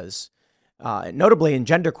ideas, notably in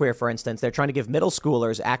Genderqueer, for instance, they're trying to give middle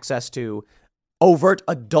schoolers access to overt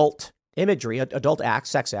adult imagery, adult acts,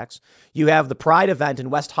 sex acts. You have the Pride event in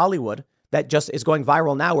West Hollywood that just is going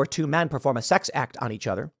viral now where two men perform a sex act on each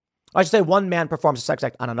other. I should say one man performs a sex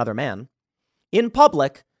act on another man in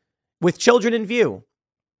public with children in view.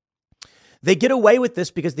 They get away with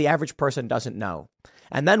this because the average person doesn't know.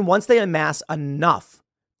 And then once they amass enough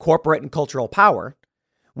corporate and cultural power,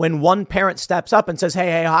 when one parent steps up and says,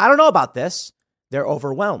 hey, I don't know about this, they're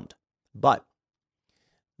overwhelmed. But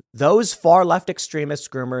those far left extremists,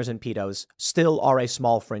 groomers, and pedos still are a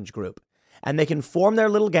small fringe group. And they can form their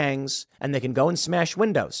little gangs and they can go and smash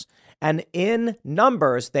windows. And in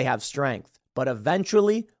numbers, they have strength. But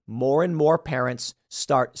eventually, more and more parents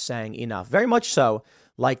start saying enough. Very much so,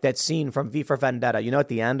 like that scene from V for Vendetta, at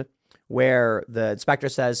the end, where the inspector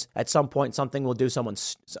says at some point someone will do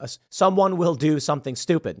something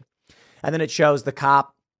stupid. And then it shows the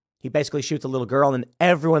cop, he basically shoots a little girl and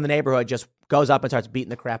everyone in the neighborhood just goes up and starts beating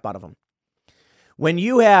the crap out of him. When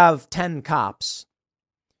you have 10 cops,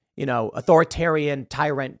 authoritarian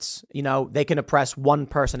tyrants, they can oppress one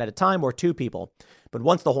person at a time or two people. But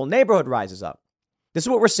once the whole neighborhood rises up, this is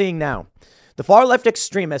what we're seeing now. The far left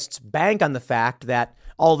extremists bank on the fact that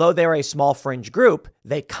although they're a small fringe group,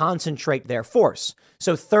 they concentrate their force.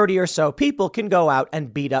 So 30 or so people can go out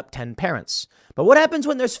and beat up 10 parents. But what happens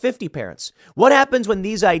when there's 50 parents? What happens when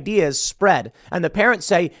these ideas spread and the parents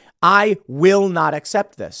say, I will not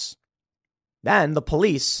accept this? Then the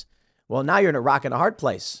police, well, now you're in a rock and a hard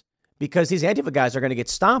place because these Antifa guys are going to get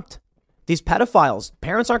stomped. These pedophiles,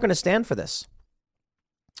 parents aren't going to stand for this.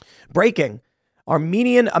 Breaking.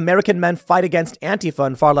 Armenian American men fight against Antifa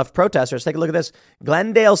and far-left protesters. Take a look at this.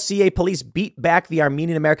 Glendale CA police beat back the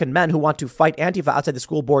Armenian American men who want to fight Antifa outside the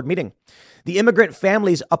school board meeting. The immigrant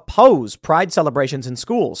families oppose pride celebrations in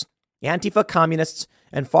schools. Antifa communists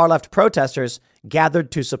and far-left protesters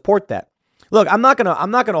gathered to support that. Look, I'm not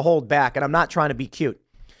gonna hold back, and I'm not trying to be cute.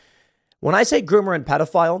 When I say groomer and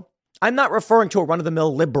pedophile, I'm not referring to a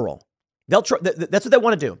run-of-the-mill liberal. That's what they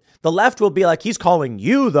want to do. The left will be like, he's calling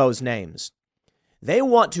you those names. They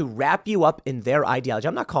want to wrap you up in their ideology.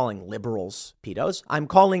 I'm not calling liberals pedos. I'm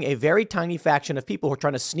calling a very tiny faction of people who are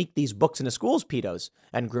trying to sneak these books into schools pedos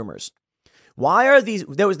and groomers. Why are these?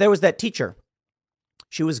 There was that teacher.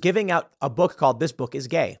 She was giving out a book called This Book is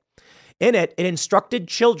Gay. In it, it instructed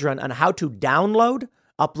children on how to download,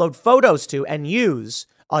 upload photos to, and use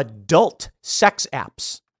adult sex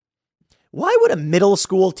apps. Why would a middle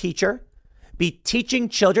school teacher be teaching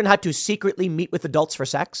children how to secretly meet with adults for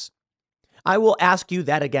sex? I will ask you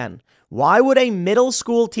that again. Why would a middle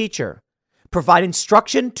school teacher provide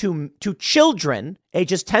instruction to children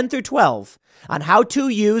ages 10 through 12 on how to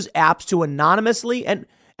use apps to anonymously and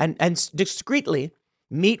discreetly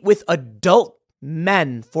meet with adult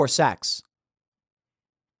men for sex?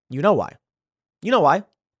 You know why.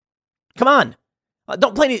 Come on.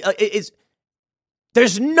 Don't play any.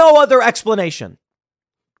 There's no other explanation.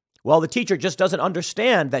 Well, the teacher just doesn't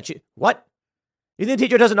understand that what? You think the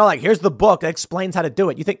teacher doesn't know, here's the book that explains how to do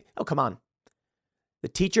it. You think, oh, come on. The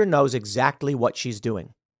teacher knows exactly what she's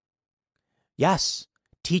doing. Yes,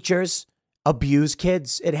 teachers abuse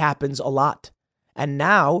kids. It happens a lot. And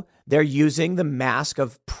now they're using the mask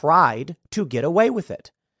of pride to get away with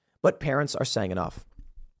it. But parents are saying enough.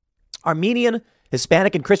 Armenian,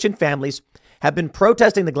 Hispanic, and Christian families have been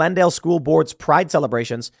protesting the Glendale School Board's pride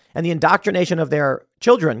celebrations and the indoctrination of their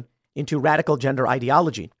children into radical gender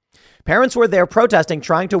ideology. Parents were there protesting,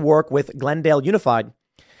 trying to work with Glendale Unified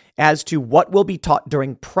as to what will be taught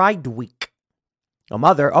during Pride Week. A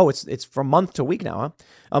mother, it's from month to week now, huh?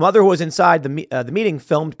 A mother who was inside the meeting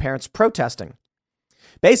filmed parents protesting.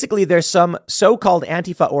 Basically, there's some so-called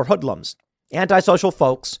Antifa or hoodlums, antisocial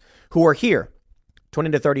folks who are here,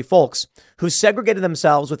 20 to 30 folks, who segregated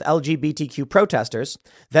themselves with LGBTQ protesters.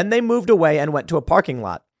 Then they moved away and went to a parking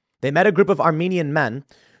lot. They met a group of Armenian men.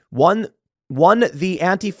 One of the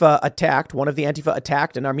Antifa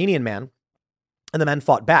attacked an Armenian man, and the men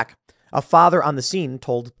fought back. A father on the scene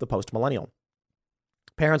told the Post-Millennial.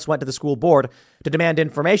 Parents went to the school board to demand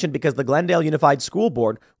information because the Glendale Unified School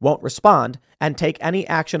Board won't respond and take any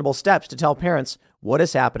actionable steps to tell parents what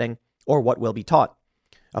is happening or what will be taught.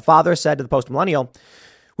 A father said to the Post-Millennial,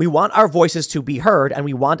 "We want our voices to be heard, and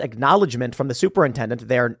we want acknowledgement from the superintendent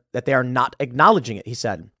that they are not acknowledging it," he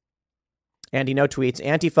said. And he tweets,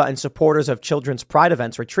 Antifa and supporters of children's pride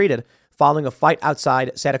events retreated following a fight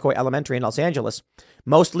outside Satakoy Elementary in Los Angeles.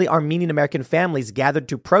 Mostly Armenian-American families gathered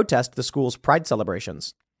to protest the school's pride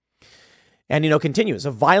celebrations. And, continues,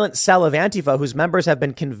 a violent cell of Antifa whose members have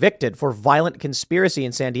been convicted for violent conspiracy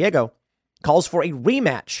in San Diego calls for a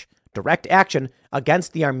rematch, direct action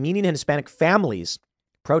against the Armenian and Hispanic families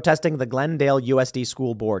protesting the Glendale USD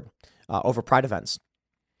School Board over pride events.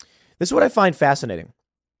 This is what I find fascinating.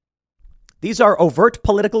 These are overt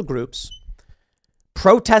political groups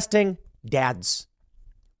protesting dads,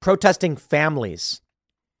 protesting families.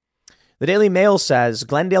 The Daily Mail says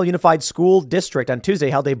Glendale Unified School District on Tuesday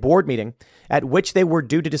held a board meeting at which they were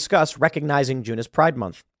due to discuss recognizing June as Pride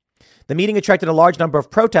Month. The meeting attracted a large number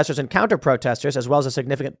of protesters and counter-protesters, as well as a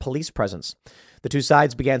significant police presence. The two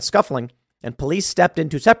sides began scuffling, and police stepped in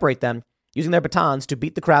to separate them, using their batons to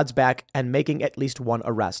beat the crowds back and making at least one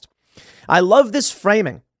arrest. I love this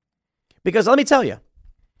framing because let me tell you,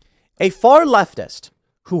 a far leftist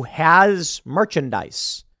who has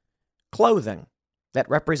merchandise, clothing that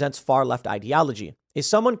represents far left ideology is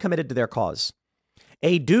someone committed to their cause.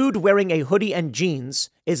 A dude wearing a hoodie and jeans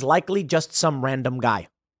is likely just some random guy.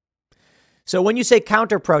 So when you say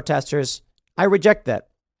counter protesters, I reject that.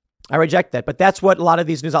 But that's what a lot of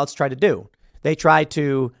these news outlets try to do. They try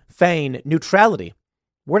to feign neutrality.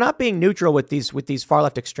 We're not being neutral with these far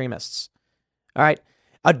left extremists. All right.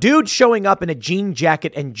 A dude showing up in a jean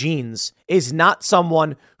jacket and jeans is not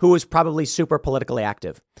someone who is probably super politically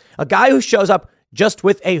active. A guy who shows up just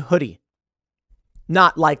with a hoodie,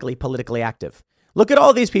 not likely politically active. Look at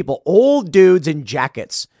all these people, old dudes in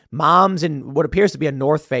jackets, moms in what appears to be a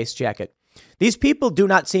North Face jacket. These people do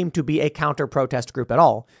not seem to be a counter-protest group at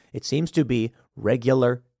all. It seems to be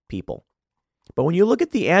regular people. But when you look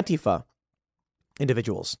at the Antifa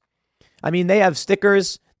individuals, they have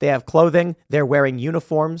stickers, they have clothing, they're wearing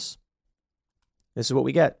uniforms. This is what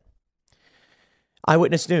we get.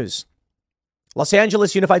 Eyewitness News. Los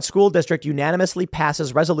Angeles Unified School District unanimously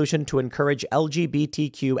passes resolution to encourage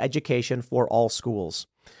LGBTQ education for all schools.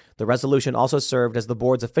 The resolution also served as the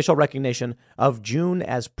board's official recognition of June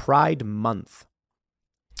as Pride Month.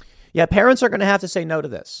 Yeah, parents are going to have to say no to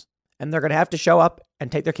this, and they're going to have to show up and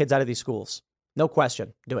take their kids out of these schools. No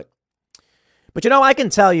question. Do it. But I can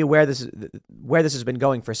tell you where this has been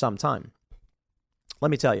going for some time.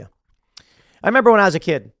 Let me tell you. I remember when I was a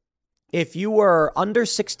kid, if you were under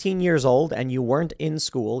 16 years old and you weren't in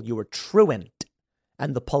school, you were truant,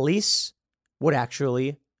 and the police would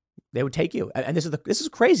they would take you. And this is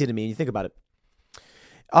crazy to me when you think about it.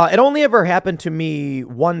 It only ever happened to me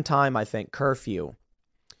one time, I think, curfew.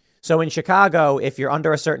 So in Chicago, if you're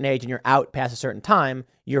under a certain age and you're out past a certain time,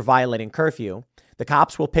 you're violating curfew. The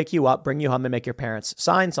cops will pick you up, bring you home, and make your parents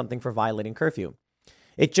sign something for violating curfew.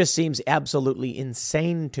 It just seems absolutely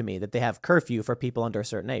insane to me that they have curfew for people under a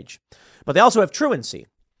certain age. But they also have truancy.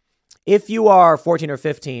 If you are 14 or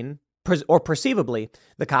 15, or perceivably,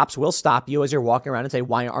 the cops will stop you as you're walking around and say,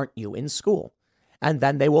 why aren't you in school? And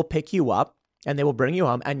then they will pick you up and they will bring you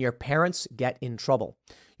home, and your parents get in trouble.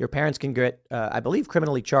 Your parents can get, I believe,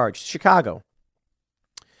 criminally charged. Chicago.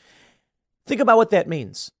 Think about what that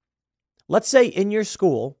means. Let's say in your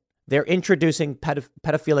school, they're introducing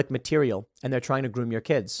pedophilic material and they're trying to groom your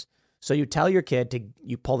kids. So you tell your kid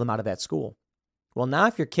you pull them out of that school. Well, now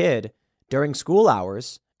if your kid during school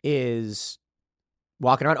hours is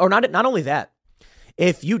walking around, or not only that,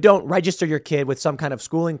 If you don't register your kid with some kind of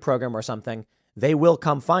schooling program or something, they will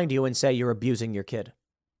come find you and say you're abusing your kid.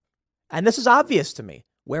 And this is obvious to me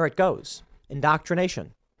where it goes.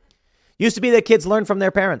 Indoctrination. Used to be that kids learn from their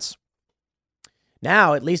parents.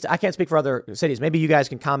 Now, at least I can't speak for other cities. Maybe you guys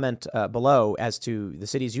can comment below as to the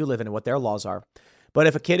cities you live in and what their laws are. But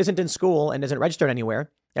if a kid isn't in school and isn't registered anywhere,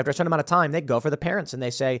 after a certain amount of time, they go for the parents and they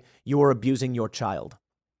say, you are abusing your child.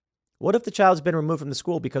 What if the child's been removed from the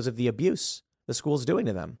school because of the abuse the school's doing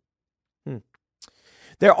to them?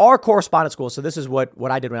 There are correspondence schools. So this is what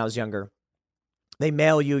I did when I was younger. They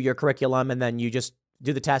mail you your curriculum and then you just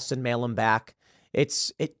do the tests and mail them back. It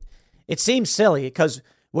seems silly because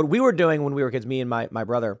what we were doing when we were kids, me and my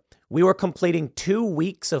brother, we were completing 2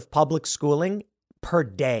 weeks of public schooling per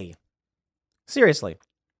day. Seriously.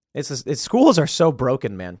 Schools are so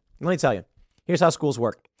broken, man. Let me tell you. Here's how schools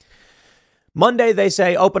work. Monday, they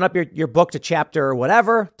say, open up your book to chapter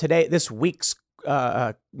whatever. This week,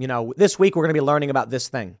 we're going to be learning about this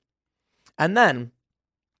thing. And then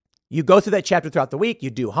you go through that chapter throughout the week. You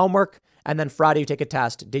do homework. And then Friday, you take a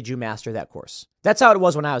test. Did you master that course? That's how it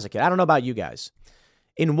was when I was a kid. I don't know about you guys.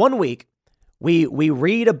 In 1 week, we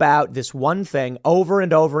read about this one thing over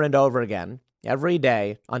and over and over again every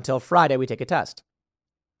day until Friday we take a test.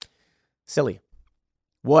 Silly.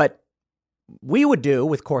 What we would do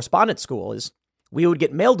with correspondence school is we would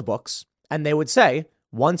get mailed books and they would say,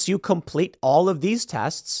 once you complete all of these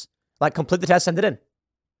tests, like complete the test, send it in.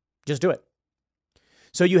 Just do it.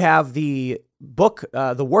 So you have the book,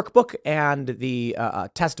 the workbook and the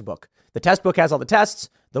test book. The test book has all the tests.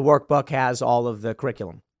 The workbook has all of the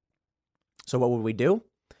curriculum. So what would we do?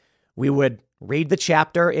 We would read the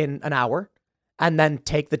chapter in an hour and then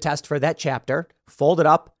take the test for that chapter, fold it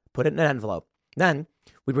up, put it in an envelope. Then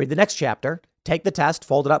we'd read the next chapter, take the test,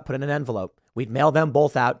 fold it up, put it in an envelope. We'd mail them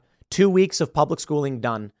both out. 2 weeks of public schooling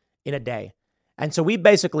done in a day. And so we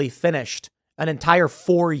basically finished an entire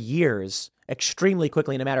 4 years extremely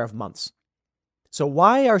quickly in a matter of months. So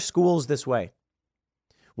why are schools this way?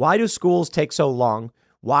 Why do schools take so long?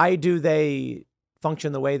 Why do they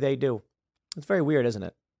function the way they do? It's very weird, isn't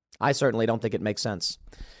it? I certainly don't think it makes sense.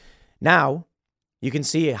 Now, you can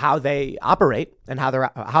see how they operate, and how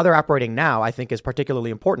they're operating now, I think, is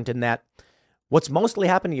particularly important in that what's mostly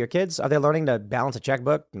happening to your kids, are they learning to balance a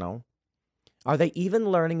checkbook? No. Are they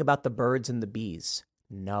even learning about the birds and the bees?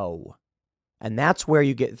 No. And that's where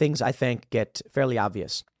you get things, I think, get fairly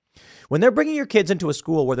obvious. When they're bringing your kids into a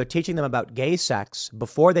school where they're teaching them about gay sex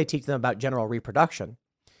before they teach them about general reproduction,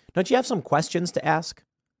 don't you have some questions to ask?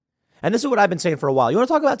 And this is what I've been saying for a while. You want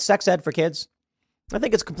to talk about sex ed for kids? I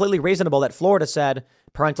think it's completely reasonable that Florida said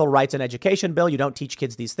parental rights and education bill. You don't teach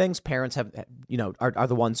kids these things. Parents are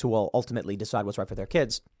the ones who will ultimately decide what's right for their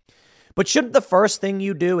kids. But shouldn't the first thing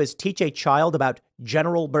you do is teach a child about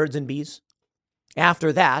general birds and bees?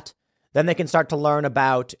 After that, then they can start to learn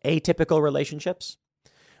about atypical relationships.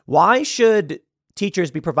 Why should teachers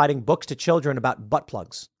be providing books to children about butt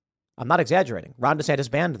plugs? I'm not exaggerating. Ron DeSantis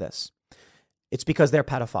banned this. It's because they're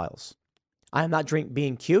pedophiles. I am not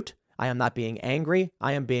being cute. I am not being angry.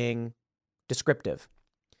 I am being descriptive.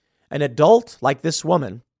 An adult like this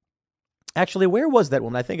woman, actually, where was that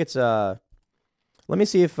woman? I think it's, let me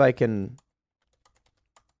see if I can,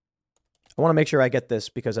 I want to make sure I get this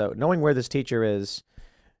because knowing where this teacher is,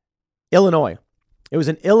 Illinois. It was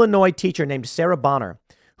an Illinois teacher named Sarah Bonner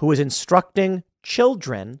who was instructing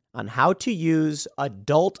children on how to use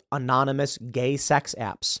adult anonymous gay sex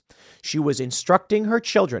apps. She was instructing her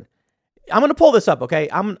children. I'm going to pull this up, okay?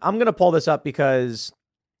 I'm going to pull this up because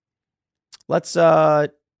let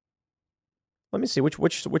me see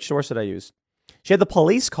which source did I use? She had the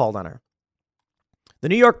police called on her. The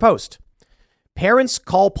New York Post. Parents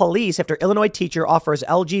call police after Illinois teacher offers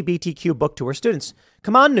LGBTQ book to her students.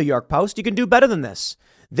 Come on, New York Post, you can do better than this.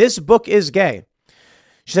 This book is gay.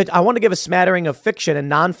 She said, I want to give a smattering of fiction and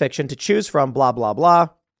nonfiction to choose from, blah, blah, blah.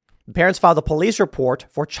 The parents filed a police report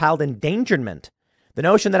for child endangerment. The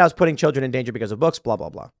notion that I was putting children in danger because of books, blah, blah,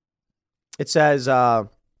 blah. It says, the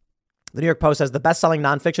New York Post says the best-selling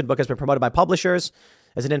nonfiction book has been promoted by publishers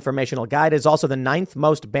as an informational guide. It is also the 9th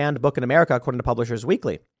most banned book in America, according to Publishers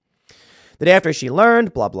Weekly. The day after she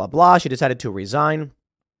learned, blah, blah, blah, she decided to resign.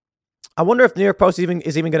 I wonder if the New York Post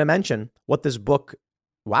is even going to mention what this book,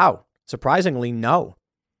 wow, surprisingly, no.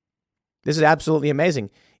 This is absolutely amazing.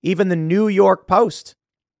 Even the New York Post,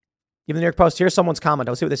 here's someone's comment.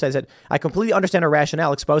 I'll see what they say. It said, I completely understand her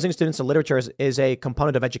rationale. Exposing students to literature is a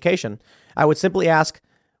component of education. I would simply ask,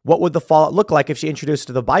 what would the fallout look like if she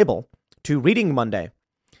introduced the Bible to Reading Monday?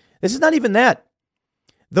 This is not even that.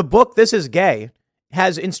 The book, This Is Gay,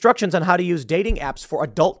 has instructions on how to use dating apps for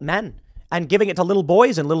adult men and giving it to little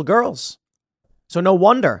boys and little girls. So no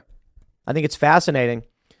wonder. I think it's fascinating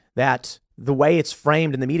that the way it's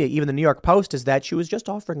framed in the media, even the New York Post, is that she was just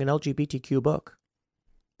offering an LGBTQ book.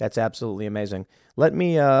 That's absolutely amazing.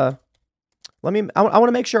 I want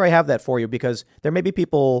to make sure I have that for you, because there may be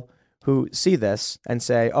people who see this and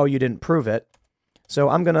say, "Oh, you didn't prove it." So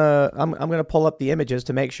I'm gonna pull up the images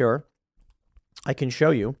to make sure I can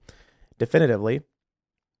show you definitively.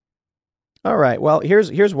 All right. Well,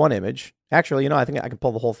 here's one image. Actually, I think I can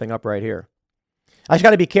pull the whole thing up right here. I just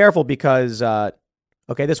got to be careful because,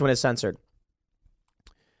 okay, this one is censored.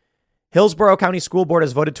 Hillsborough County School Board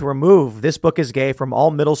has voted to remove This Book is Gay from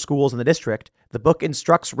all middle schools in the district. The book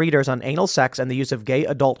instructs readers on anal sex and the use of gay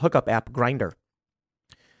adult hookup app Grindr.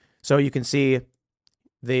 So you can see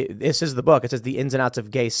this is the book. It says The Ins and Outs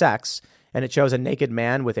of Gay Sex, and it shows a naked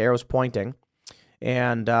man with arrows pointing.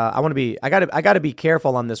 And I got to be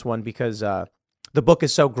careful on this one because the book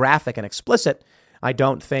is so graphic and explicit. I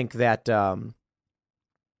don't think I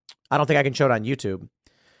can show it on YouTube.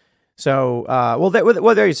 So,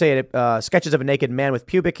 there you say it. Sketches of a naked man with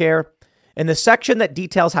pubic hair. In the section that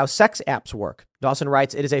details how sex apps work, Dawson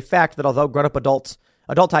writes, it is a fact that although grown-up adult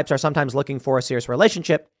types are sometimes looking for a serious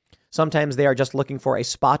relationship, sometimes they are just looking for a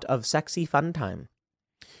spot of sexy fun time.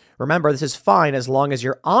 Remember, this is fine as long as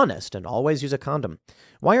you're honest and always use a condom.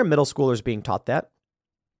 Why are middle schoolers being taught that?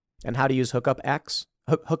 And how to use hookup apps?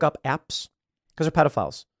 Because they're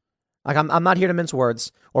pedophiles. Like, I'm not here to mince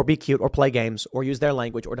words or be cute or play games or use their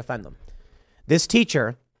language or defend them. This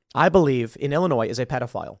teacher, I believe, in Illinois is a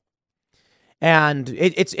pedophile. And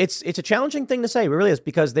it's a challenging thing to say. It really is,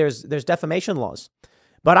 because there's defamation laws.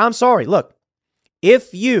 But I'm sorry. Look,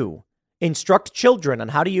 if you instruct children on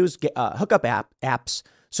how to use hookup apps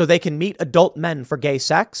so they can meet adult men for gay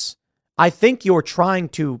sex, I think you're trying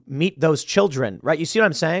to meet those children, right? You see what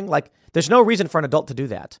I'm saying? Like, there's no reason for an adult to do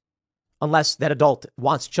that, unless that adult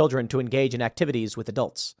wants children to engage in activities with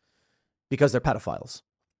adults because they're pedophiles.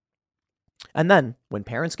 And then when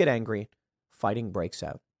parents get angry, fighting breaks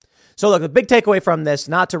out. So look, the big takeaway from this,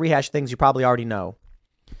 not to rehash things you probably already know,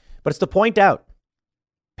 but it's to point out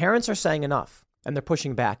parents are saying enough and they're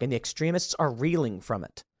pushing back, and the extremists are reeling from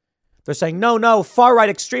it. They're saying, no, far-right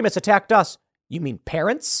extremists attacked us. You mean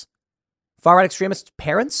parents? Far-right extremists,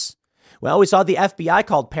 parents? Well, we saw the FBI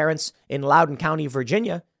called parents in Loudoun County,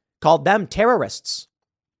 Virginia, called them terrorists.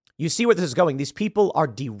 You see where this is going. These people are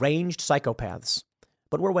deranged psychopaths,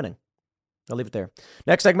 but we're winning. I'll leave it there.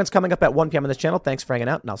 Next segment's coming up at 1 p.m. on this channel. Thanks for hanging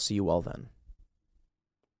out, and I'll see you all then.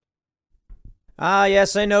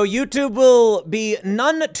 Yes, I know YouTube will be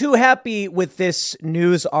none too happy with this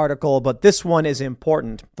news article, but this one is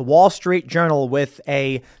important. The Wall Street Journal with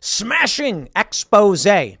a smashing expose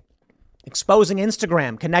exposing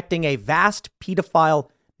Instagram, connecting a vast pedophile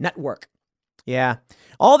network. Yeah,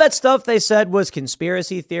 all that stuff they said was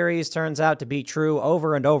conspiracy theories turns out to be true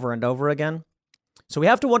over and over and over again. So we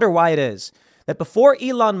have to wonder why it is that before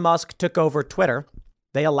Elon Musk took over Twitter,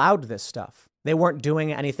 they allowed this stuff. They weren't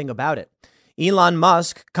doing anything about it. Elon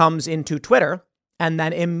Musk comes into Twitter and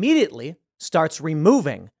then immediately starts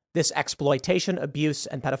removing this exploitation, abuse,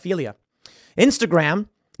 and pedophilia. Instagram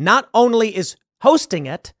not only is hosting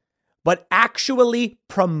it, but actually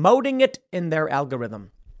promoting it in their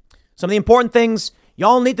algorithm. Some of the important things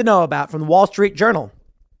y'all need to know about from the Wall Street Journal.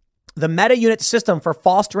 The meta unit system for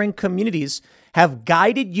fostering communities have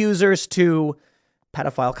guided users to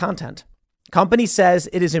pedophile content. Company says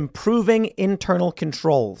it is improving internal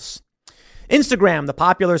controls. Instagram, the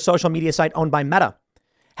popular social media site owned by Meta,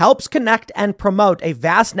 helps connect and promote a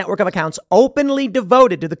vast network of accounts openly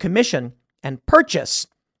devoted to the commission and purchase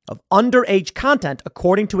of underage content,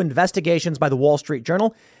 according to investigations by the Wall Street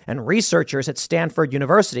Journal and researchers at Stanford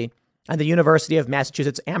University and the University of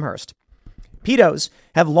Massachusetts Amherst. Pedos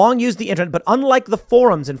have long used the internet, but unlike the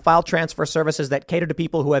forums and file transfer services that cater to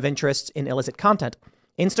people who have interests in illicit content,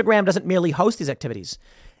 Instagram doesn't merely host these activities.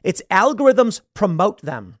 Its algorithms promote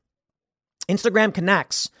them. Instagram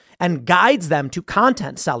connects and guides them to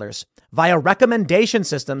content sellers via recommendation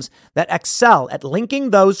systems that excel at linking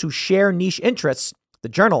those who share niche interests, the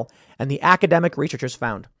journal and the academic researchers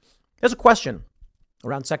found. There's a question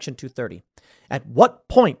around Section 230. At what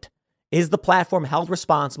point is the platform held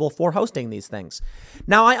responsible for hosting these things?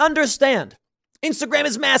 Now, I understand Instagram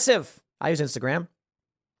is massive. I use Instagram.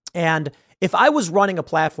 And if I was running a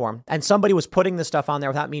platform and somebody was putting this stuff on there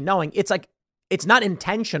without me knowing, it's like, it's not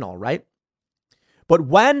intentional, right? But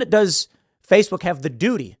when does Facebook have the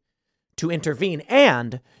duty to intervene?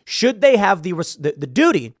 And should they have the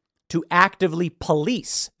duty to actively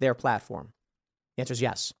police their platform? The answer is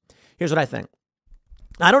yes. Here's what I think.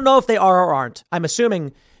 I don't know if they are or aren't. I'm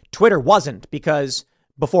assuming Twitter wasn't, because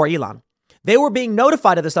before Elon, they were being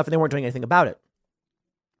notified of this stuff and they weren't doing anything about it.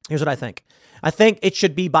 Here's what I think. I think it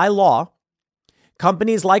should be by law.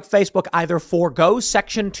 Companies like Facebook either forego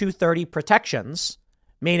Section 230 protections,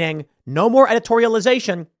 meaning no more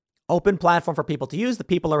editorialization, open platform for people to use. The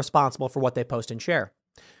people are responsible for what they post and share.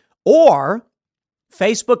 Or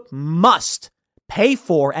Facebook must pay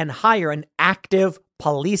for and hire an active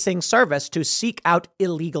policing service to seek out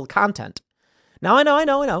illegal content. Now, I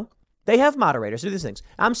know. They have moderators who do these things.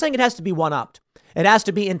 I'm saying it has to be one-upped. It has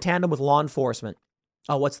to be in tandem with law enforcement.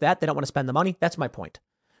 Oh, what's that? They don't want to spend the money? That's my point.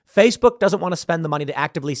 Facebook doesn't want to spend the money to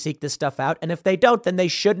actively seek this stuff out. And if they don't, then they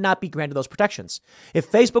should not be granted those protections.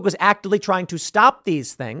 If Facebook was actively trying to stop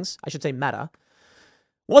these things, I should say Meta,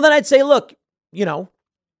 well, then I'd say, look,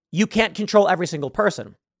 you can't control every single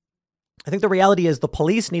person. I think the reality is the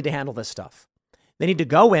police need to handle this stuff. They need to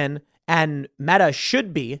go in, and Meta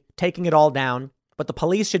should be taking it all down, but the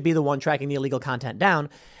police should be the one tracking the illegal content down.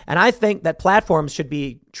 And I think that platforms should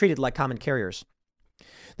be treated like common carriers.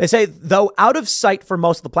 They say, though out of sight for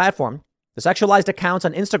most of the platform, the sexualized accounts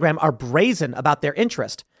on Instagram are brazen about their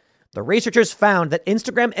interest. The researchers found that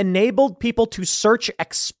Instagram enabled people to search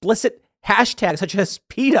explicit hashtags such as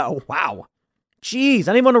pedo. Wow. Jeez, I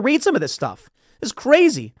don't even want to read some of this stuff. This is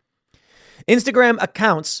crazy. Instagram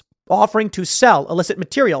accounts offering to sell illicit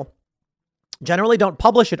material generally don't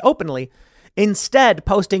publish it openly, instead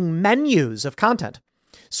posting menus of content.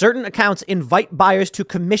 Certain accounts invite buyers to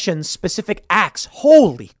commission specific acts.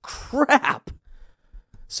 Holy crap.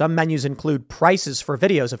 Some menus include prices for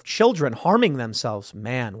videos of children harming themselves.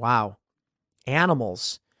 Man, wow.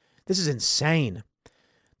 Animals. This is insane.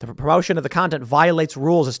 The promotion of the content violates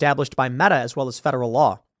rules established by Meta as well as federal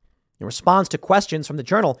law. In response to questions from the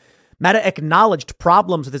journal, Meta acknowledged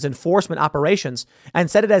problems with its enforcement operations and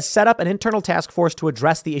said it has set up an internal task force to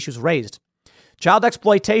address the issues raised. Child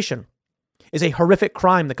exploitation is a horrific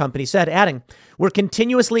crime, the company said, adding, "We're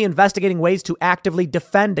continuously investigating ways to actively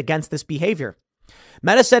defend against this behavior."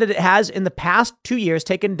 Meta said it has, in the past 2 years,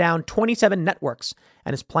 taken down 27 networks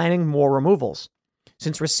and is planning more removals.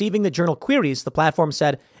 Since receiving the journal queries, the platform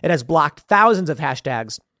said it has blocked thousands of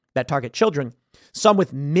hashtags that target children, some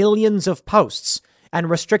with millions of posts, and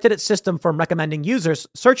restricted its system from recommending users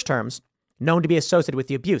search terms known to be associated with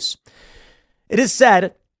the abuse. It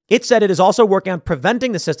said it is also working on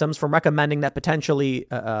preventing the systems from recommending that potentially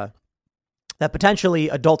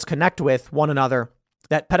adults connect with one another,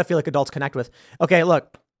 that pedophilic adults connect with. Okay,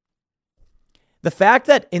 look, the fact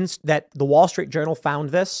that the Wall Street Journal found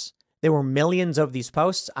this, there were millions of these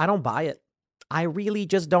posts, I don't buy it. I really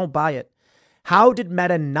just don't buy it. How did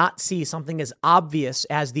Meta not see something as obvious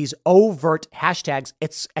as these overt hashtags?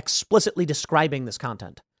 It's explicitly describing this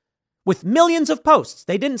content with millions of posts.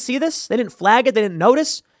 They didn't see this. They didn't flag it. They didn't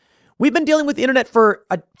notice. We've been dealing with the internet for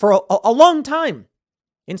a long time.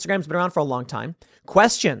 Instagram's been around for a long time.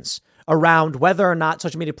 Questions around whether or not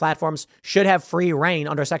social media platforms should have free reign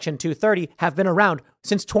under Section 230 have been around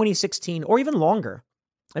since 2016 or even longer.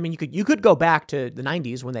 I mean, you could go back to the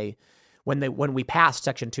 90s when we passed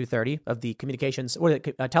Section 230 of the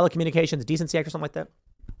Telecommunications Decency Act or something like that.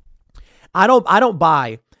 I don't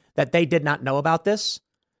buy that they did not know about this.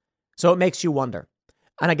 So it makes you wonder.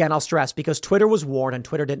 And again, I'll stress, because Twitter was warned and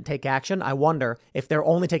Twitter didn't take action, I wonder if they're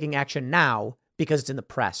only taking action now because it's in the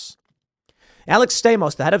press. Alex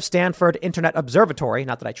Stamos, the head of Stanford Internet Observatory,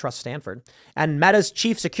 not that I trust Stanford, and Meta's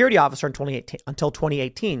chief security officer until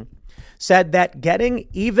 2018, said that getting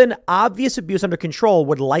even obvious abuse under control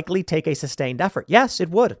would likely take a sustained effort. Yes,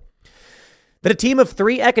 it would. That a team of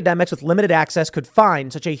 3 academics with limited access could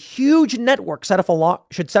find such a huge network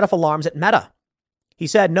should set off alarms at Meta. He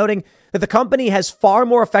said, noting that the company has far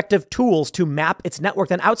more effective tools to map its network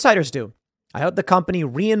than outsiders do. I hope the company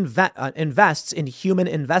invests in human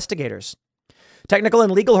investigators. Technical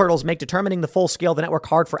and legal hurdles make determining the full scale of the network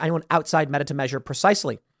hard for anyone outside Meta to measure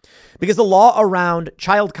precisely. Because the law around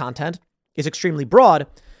child content is extremely broad,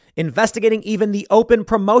 investigating even the open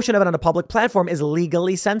promotion of it on a public platform is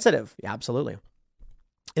legally sensitive. Yeah, absolutely.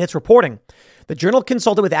 In its reporting, the journal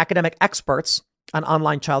consulted with academic experts on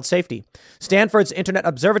online child safety. Stanford's Internet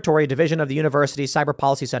Observatory division of the university's Cyber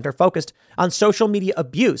Policy Center focused on social media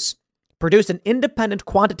abuse, produced an independent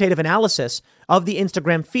quantitative analysis of the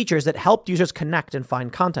Instagram features that helped users connect and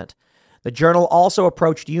find content. The journal also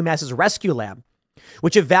approached UMass's Rescue Lab,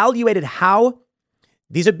 which evaluated how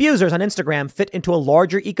these abusers on Instagram fit into a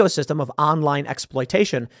larger ecosystem of online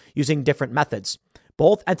exploitation using different methods.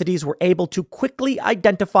 Both entities were able to quickly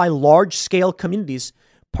identify large-scale communities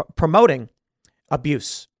promoting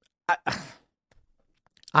abuse.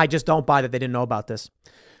 I just don't buy that they didn't know about this.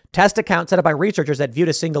 Test accounts set up by researchers that viewed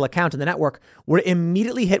a single account in the network were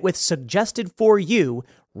immediately hit with suggested for you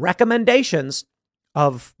recommendations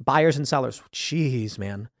of buyers and sellers. Jeez,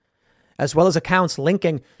 man. As well as accounts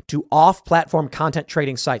linking to off-platform content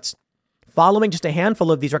trading sites. Following just a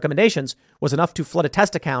handful of these recommendations was enough to flood a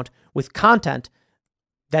test account with content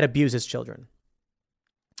that abuses children.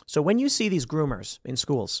 So when you see these groomers in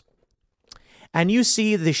schools and you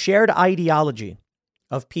see the shared ideology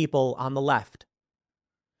of people on the left,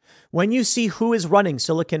 when you see who is running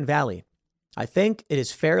Silicon Valley, I think it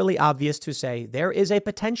is fairly obvious to say there is a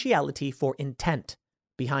potentiality for intent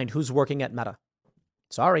behind who's working at Meta.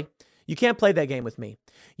 Sorry, you can't play that game with me.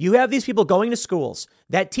 You have these people going to schools.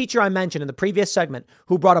 That teacher I mentioned in the previous segment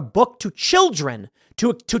who brought a book to children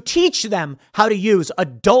to teach them how to use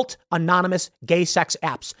adult anonymous gay sex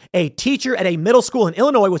apps. A teacher at a middle school in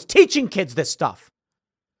Illinois was teaching kids this stuff.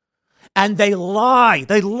 And they lie.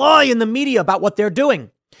 They lie in the media about what they're doing.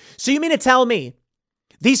 So you mean to tell me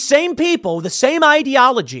these same people, the same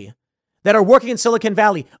ideology that are working in Silicon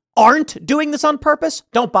Valley aren't doing this on purpose?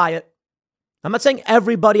 Don't buy it. I'm not saying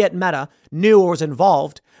everybody at Meta knew or was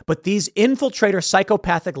involved, but these infiltrator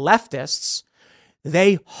psychopathic leftists,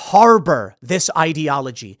 they harbor this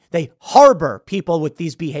ideology. They harbor people with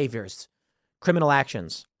these behaviors, criminal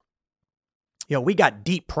actions. We got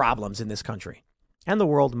deep problems in this country and the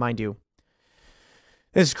world, mind you.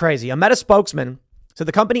 This is crazy. A Meta spokesman said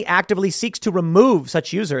the company actively seeks to remove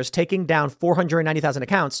such users, taking down 490,000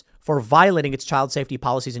 accounts for violating its child safety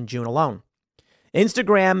policies in June alone.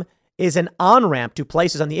 Instagram is an on-ramp to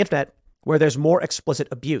places on the internet where there's more explicit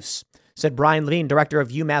abuse, said Brian Levine, director of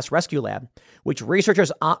UMass Rescue Lab, which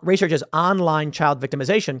researches online child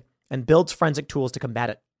victimization and builds forensic tools to combat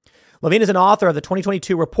it. Levine is an author of the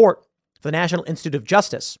 2022 report for the National Institute of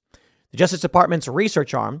Justice, the Justice Department's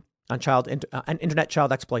research arm on internet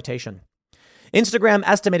child exploitation. Instagram,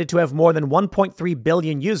 estimated to have more than 1.3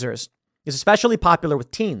 billion users, is especially popular with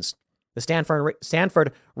teens. The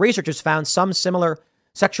Stanford researchers found some similar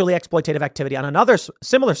sexually exploitative activity on another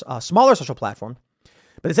similar smaller social platform,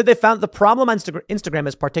 but they said they found the problem on Instagram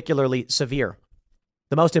is particularly severe.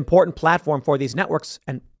 The most important platform for these networks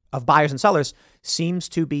and of buyers and sellers seems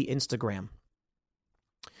to be Instagram.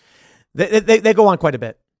 They go on quite a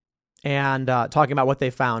bit and talking about what they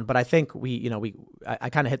found, but I think I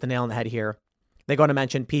kind of hit the nail on the head here. They're going to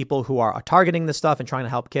mention people who are targeting this stuff and trying to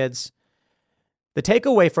help kids. The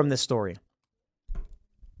takeaway from this story,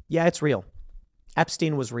 yeah, it's real.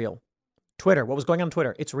 Epstein was real. Twitter, what was going on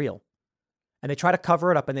Twitter? It's real. And they try to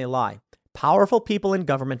cover it up and they lie. Powerful people in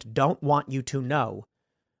government don't want you to know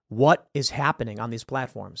what is happening on these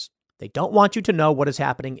platforms. They don't want you to know what is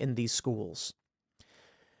happening in these schools.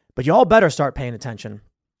 But y'all better start paying attention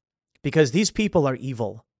because these people are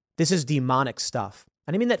evil. This is demonic stuff.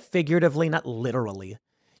 And I mean that figuratively, not literally.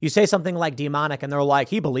 You say something like demonic and they're like,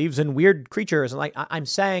 he believes in weird creatures. And I'm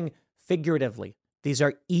saying figuratively, these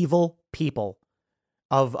are evil people.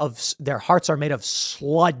 Of their hearts are made of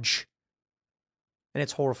sludge. And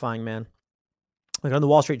it's horrifying, man. Like on the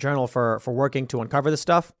Wall Street Journal for working to uncover this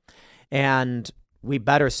stuff. And we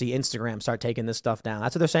better see Instagram start taking this stuff down.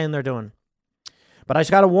 That's what they're saying they're doing. But I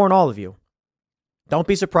just got to warn all of you. Don't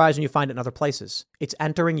be surprised when you find it in other places. It's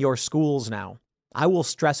entering your schools now. I will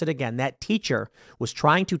stress it again. That teacher was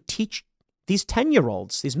trying to teach these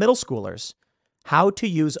 10-year-olds, these middle schoolers, how to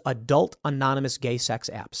use adult anonymous gay sex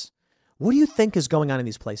apps. What do you think is going on in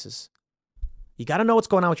these places? You got to know what's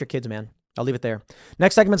going on with your kids, man. I'll leave it there.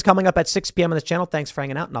 Next segment's coming up at 6 p.m. on this channel. Thanks for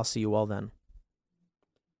hanging out, and I'll see you all then.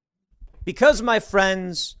 Because, my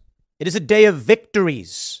friends, it is a day of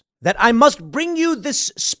victories that I must bring you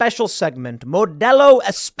this special segment. Modelo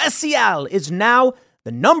Especial is now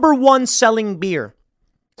the #1 selling beer.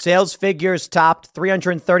 Sales figures topped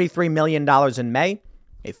 $333 million in May,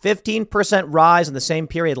 a 15% rise in the same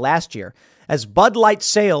period last year, as Bud Light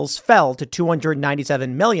sales fell to $297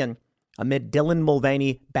 million amid Dylan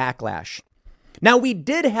Mulvaney backlash. Now, we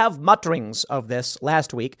did have mutterings of this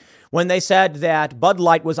last week when they said that Bud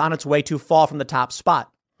Light was on its way to fall from the top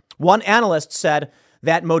spot. One analyst said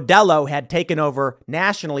that Modelo had taken over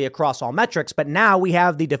nationally across all metrics, but now we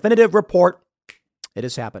have the definitive report. It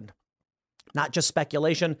has happened. Not just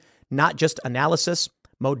speculation, not just analysis.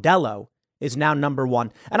 Modelo is now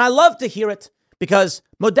 #1. And I love to hear it because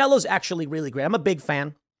Modelo's actually really great. I'm a big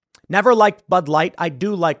fan. Never liked Bud Light. I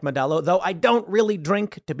do like Modelo, though I don't really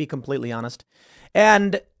drink, to be completely honest.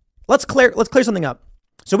 And let's clear something up.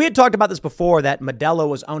 So we had talked about this before, that Modelo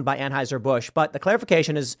was owned by Anheuser-Busch, but the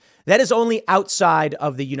clarification is that is only outside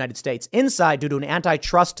of the United States. Inside, due to an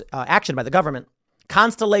antitrust action by the government,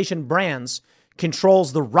 Constellation Brands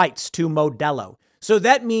controls the rights to Modelo. So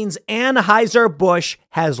that means Anheuser-Busch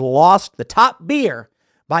has lost the top beer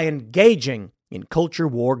by engaging in culture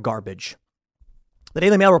war garbage. The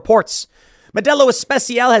Daily Mail reports Modelo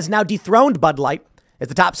Especial has now dethroned Bud Light as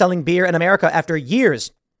the top-selling beer in America after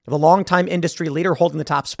years of a longtime industry leader holding the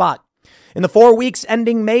top spot. In the 4 weeks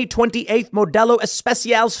ending May 28th, Modelo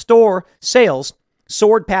Especial store sales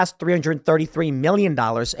soared past $333 million, a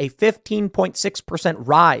 15.6%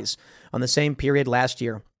 rise on the same period last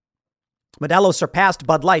year. Modelo surpassed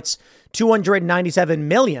Bud Light's $297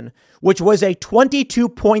 million, which was a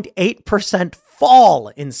 22.8% fall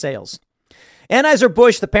in sales.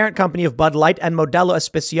 Anheuser-Busch, the parent company of Bud Light and Modelo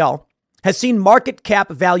Especial, has seen market cap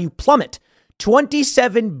value plummet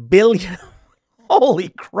 $27 billion. Holy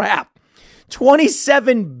crap.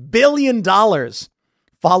 $27 billion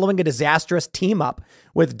following a disastrous team up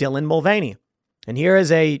with Dylan Mulvaney. And here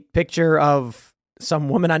is a picture of some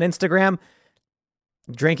woman on Instagram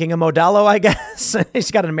drinking a Modelo, I guess.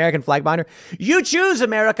 She's got an American flag behind her. You choose,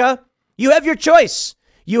 America. You have your choice.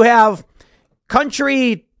 You have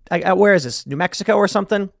country, where is this? New Mexico or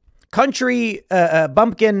something? Country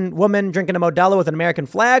bumpkin woman drinking a Modelo with an American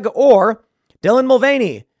flag, or Dylan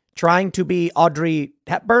Mulvaney trying to be Audrey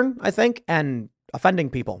Hepburn, I think, and offending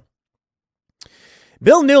people.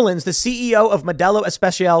 Bill Newlands, the CEO of Modelo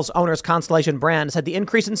Especial's owner's Constellation brand, said the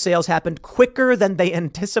increase in sales happened quicker than they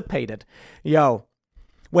anticipated. Yo,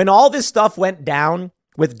 when all this stuff went down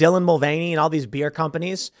with Dylan Mulvaney and all these beer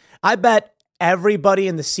companies, I bet everybody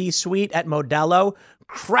in the C-suite at Modelo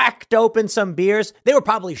cracked open some beers. They were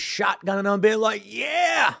probably shotgunning them, being like,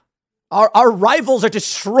 yeah, our rivals are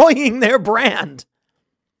destroying their brand.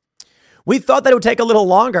 We thought that it would take a little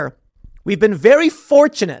longer. We've been very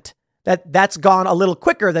fortunate that that's gone a little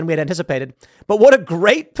quicker than we had anticipated. But what a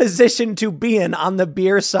great position to be in on the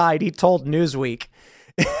beer side, he told Newsweek.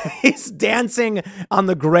 He's dancing on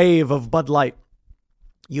the grave of Bud Light.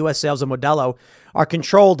 U.S. sales of Modelo are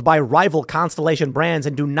controlled by rival Constellation brands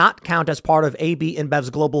and do not count as part of AB InBev's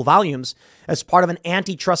global volumes as part of an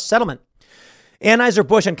antitrust settlement.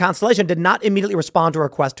 Anheuser-Busch and Constellation did not immediately respond to a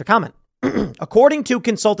request to comment. According to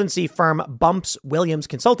consultancy firm Bumps Williams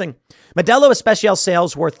Consulting, Modelo Especial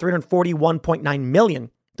sales were $341.9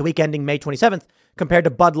 million the week ending May 27th, compared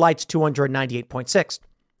to Bud Light's $298.6.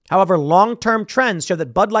 However, long-term trends show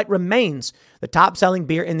that Bud Light remains the top-selling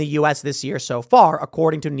beer in the U.S. this year so far,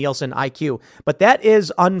 according to Nielsen IQ. But that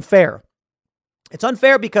is unfair. It's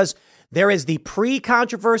unfair because there is the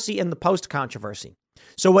pre-controversy and the post-controversy.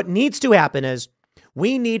 So what needs to happen is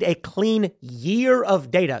we need a clean year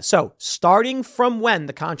of data. So starting from when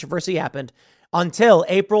the controversy happened until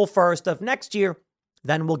April 1st of next year,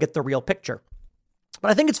 then we'll get the real picture.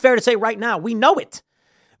 But I think it's fair to say right now, we know it.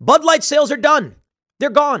 Bud Light sales are done. They're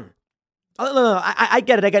gone. I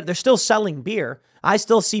get it. They're still selling beer. I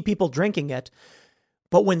still see people drinking it.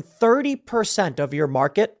 But when 30% of your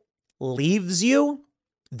market leaves you,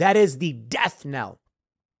 that is the death knell.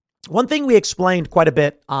 One thing we explained quite a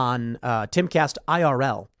bit on Timcast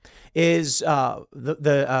IRL is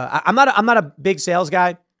I'm not a big sales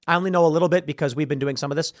guy. I only know a little bit because we've been doing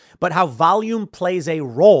some of this, but how volume plays a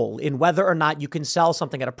role in whether or not you can sell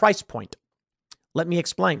something at a price point. Let me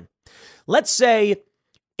explain. Let's say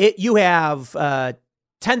you have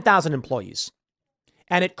 10,000 employees,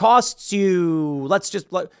 and it costs you, let's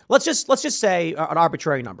just say an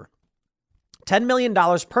arbitrary number, $10 million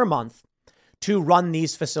per month to run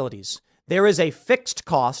these facilities. There is a fixed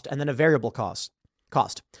cost and then a variable cost.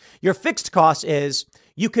 Your fixed cost is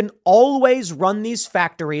you can always run these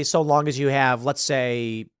factories so long as you have, let's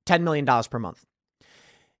say, $10 million per month.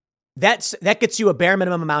 That gets you a bare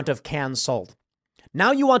minimum amount of cans sold.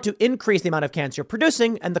 Now you want to increase the amount of cans you're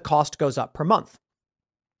producing, and the cost goes up per month.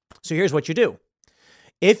 So here's what you do.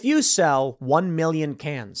 If you sell 1 million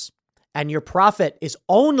cans and your profit is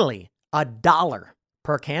only $1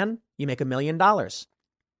 per can, you make $1 million. But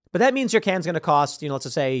that means your can's going to cost, let's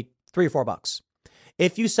just say $3 or $4.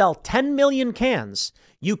 If you sell 10 million cans,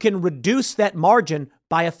 you can reduce that margin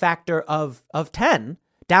by a factor of 10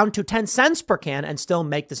 down to 10 cents per can and still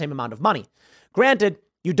make the same amount of money. Granted,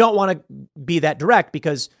 you don't want to be that direct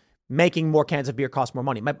because making more cans of beer costs more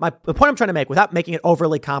money. The point I'm trying to make, without making it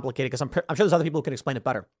overly complicated, because I'm sure there's other people who can explain it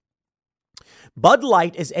better. Bud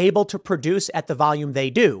Light is able to produce at the volume they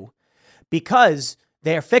do because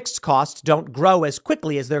their fixed costs don't grow as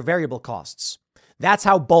quickly as their variable costs. That's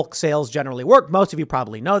how bulk sales generally work. Most of you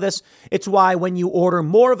probably know this. It's why when you order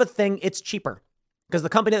more of a thing, it's cheaper. Because the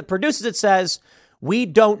company that produces it says, we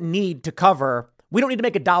don't need to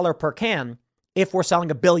make $1 per can. If we're selling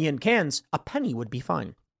 1 billion cans, a penny would be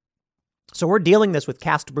fine. So we're dealing this with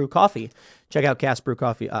Cast Brew Coffee. Check out Cast Brew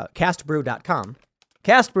Coffee, castbrew.com.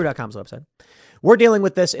 Castbrew.com is the website. We're dealing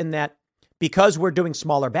with this in that because we're doing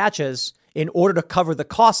smaller batches, in order to cover the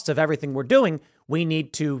costs of everything we're doing, we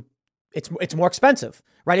need to it's more expensive,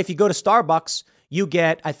 right? If you go to Starbucks, you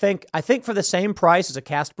get, I think for the same price as a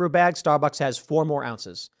cast brew bag, Starbucks has 4 more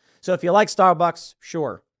ounces. So if you like Starbucks,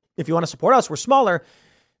 sure. If you want to support us, we're smaller.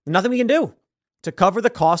 Nothing we can do to cover the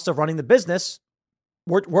cost of running the business.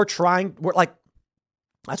 We're like,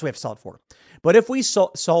 that's what we have to sell it for. But if we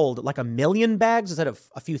sold like 1 million bags instead of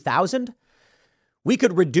a few thousand, we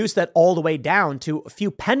could reduce that all the way down to a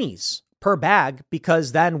few pennies per bag,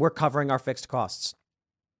 because then we're covering our fixed costs.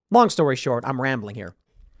 Long story short, I'm rambling here.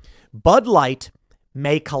 Bud Light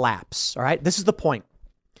may collapse. All right. This is the point.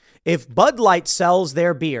 If Bud Light sells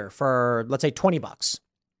their beer for, let's say, $20,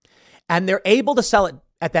 and they're able to sell it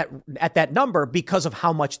at that number because of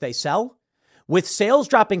how much they sell, with sales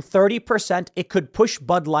dropping 30%, it could push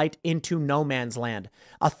Bud Light into no man's land.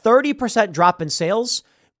 A 30% drop in sales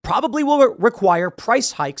probably will require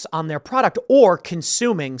price hikes on their product, or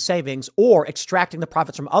consuming savings, or extracting the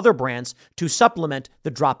profits from other brands to supplement the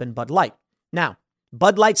drop in Bud Light. Now,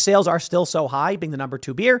 Bud Light sales are still so high, being the number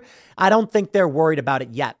 2 beer. I don't think they're worried about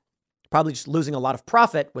it yet. Probably just losing a lot of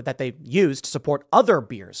profit that they use to support other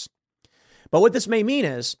beers. But what this may mean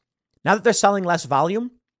is, now that they're selling less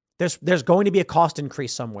volume, there's going to be a cost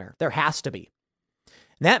increase somewhere. There has to be.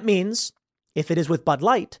 And that means if it is with Bud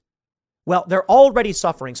Light, well, they're already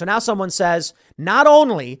suffering. So now someone says, not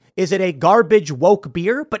only is it a garbage woke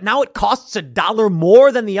beer, but now it costs $1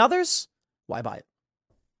 more than the others. Why buy it?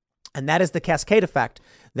 And that is the cascade effect.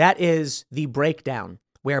 That is the breakdown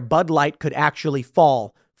where Bud Light could actually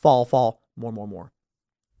fall more.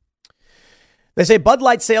 They say Bud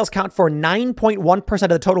Light sales count for 9.1% of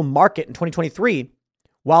the total market in 2023,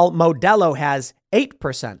 while Modelo has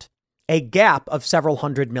 8%, a gap of several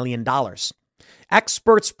 $100 million.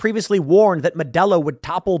 Experts previously warned that Modelo would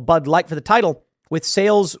topple Bud Light for the title, with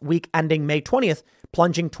sales week ending May 20th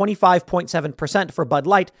plunging 25.7% for Bud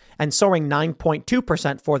Light and soaring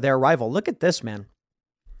 9.2% for their rival. Look at this, man.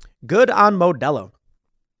 Good on Modelo.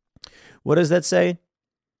 What does that say?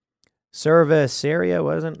 Cerveceria,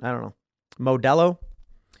 what is it? I don't know. Modelo?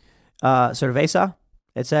 Cerveza?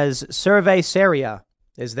 It says Cerveceria.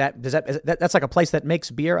 That's like a place that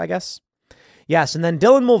makes beer, I guess? Yes, and then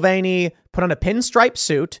Dylan Mulvaney put on a pinstripe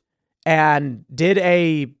suit and did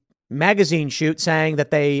a magazine shoot saying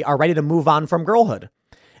that they are ready to move on from girlhood.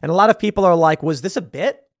 And a lot of people are like, was this a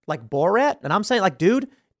bit like Borat? And I'm saying, like, dude,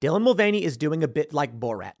 Dylan Mulvaney is doing a bit like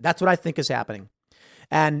Borat. That's what I think is happening.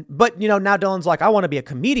 But now Dylan's like, I want to be a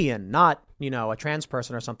comedian, not, a trans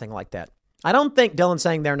person or something like that. I don't think Dylan's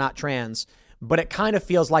saying they're not trans, but it kind of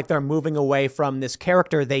feels like they're moving away from this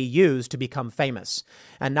character they use to become famous.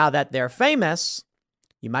 And now that they're famous,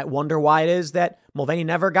 you might wonder why it is that Mulvaney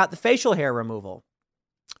never got the facial hair removal.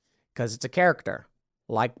 Because it's a character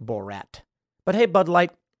like Borat. But hey, Bud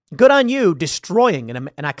Light, good on you destroying an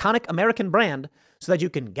iconic American brand so that you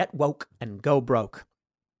can get woke and go broke.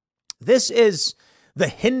 This is the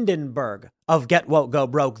Hindenburg of get woke, go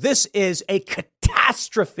broke. This is a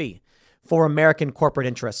catastrophe for American corporate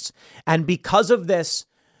interests. And because of this,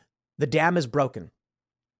 the dam is broken.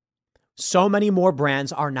 So many more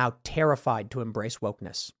brands are now terrified to embrace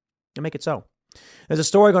wokeness and make it so. There's a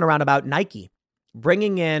story going around about Nike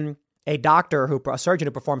bringing in a surgeon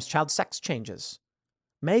who performs child sex changes.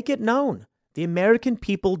 Make it known. The American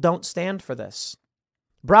people don't stand for this.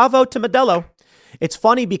 Bravo to Modelo. It's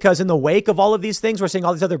funny because in the wake of all of these things, we're seeing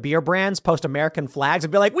all these other beer brands post American flags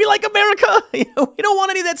and be like, we like America. We don't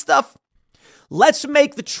want any of that stuff. Let's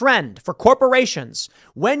make the trend for corporations.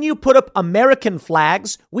 When you put up American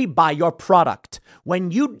flags, we buy your product.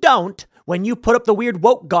 When you don't, when you put up the weird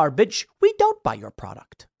woke garbage, we don't buy your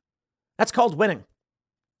product. That's called winning.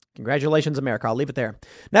 Congratulations, America. I'll leave it there.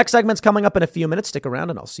 Next segment's coming up in a few minutes. Stick around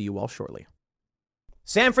and I'll see you all shortly.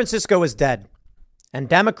 San Francisco is dead and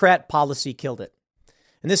Democrat policy killed it.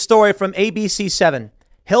 And this story from ABC 7,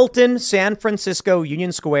 Hilton San Francisco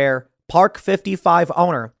Union Square Park 55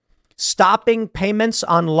 owner stopping payments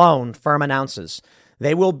on loan, firm announces.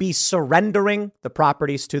 They will be surrendering the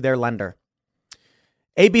properties to their lender.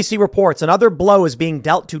 ABC reports another blow is being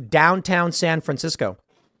dealt to downtown San Francisco.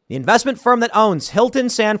 The investment firm that owns Hilton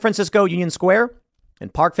San Francisco Union Square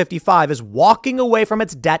and Park 55 is walking away from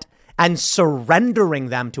its debt and surrendering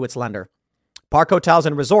them to its lender. Park Hotels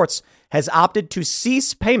and Resorts has opted to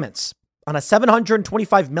cease payments on a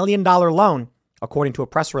 $725 million loan, according to a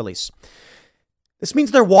press release. This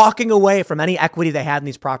means they're walking away from any equity they had in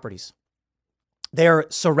these properties. They're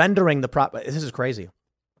surrendering the property. This is crazy.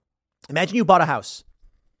 Imagine you bought a house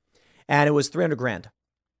and it was $300,000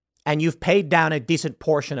 and you've paid down a decent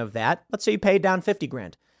portion of that. Let's say you paid down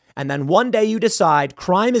 $50,000. And then one day you decide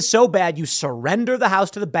crime is so bad, you surrender the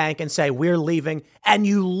house to the bank and say, we're leaving, and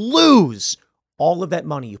you lose all of that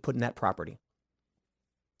money you put in that property.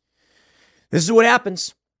 This is what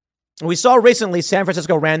happens. We saw recently San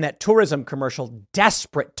Francisco ran that tourism commercial,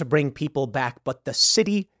 desperate to bring people back, but the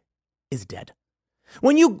city is dead.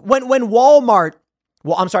 When Walgreens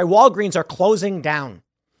are closing down,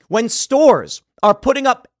 when stores are putting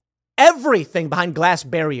up everything behind glass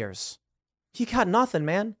barriers, you got nothing,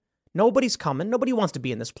 man. Nobody's coming. Nobody wants to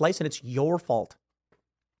be in this place, and it's your fault.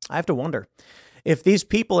 I have to wonder if these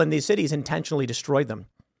people in these cities intentionally destroyed them.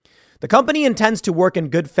 The company intends to work in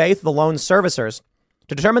good faith with the loan servicers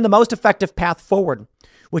to determine the most effective path forward,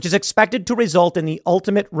 which is expected to result in the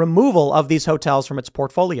ultimate removal of these hotels from its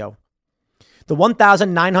portfolio. The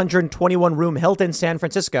 1,921-room Hilton San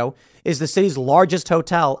Francisco is the city's largest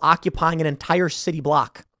hotel, occupying an entire city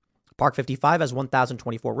block. Park 55 has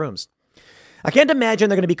 1,024 rooms. I can't imagine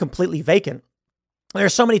they're going to be completely vacant. There are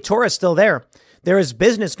so many tourists still there. There is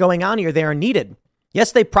business going on here. They are needed.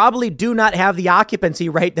 Yes, they probably do not have the occupancy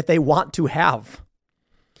rate that they want to have.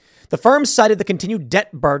 The firm cited the continued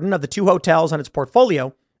debt burden of the two hotels on its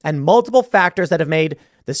portfolio and multiple factors that have made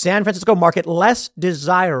the San Francisco market less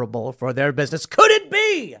desirable for their business. Could it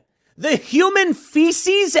be the human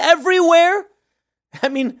feces everywhere? I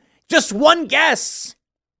mean, just one guess.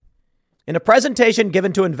 In a presentation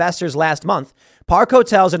given to investors last month, Park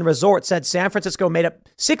Hotels and Resorts said San Francisco made up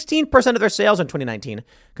 16% of their sales in 2019,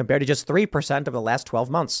 compared to just 3% over the last 12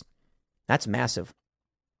 months. That's massive.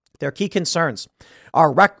 Their key concerns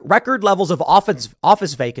are record levels of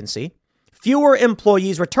office vacancy, fewer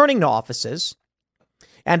employees returning to offices,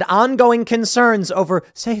 and ongoing concerns over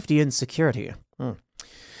safety and security.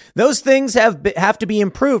 Those things have to be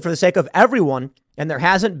improved for the sake of everyone, and there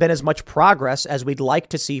hasn't been as much progress as we'd like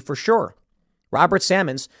to see for sure. Robert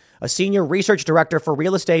Sammons, a senior research director for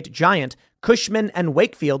real estate giant Cushman and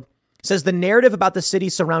Wakefield, says the narrative about the city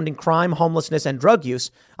surrounding crime, homelessness, and drug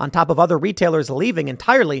use, on top of other retailers leaving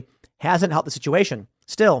entirely, hasn't helped the situation.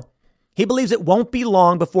 Still, he believes it won't be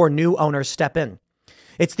long before new owners step in.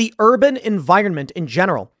 It's the urban environment in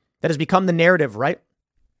general that has become the narrative, right?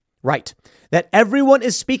 Right. That everyone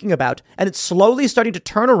is speaking about, and it's slowly starting to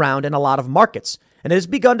turn around in a lot of markets. And it has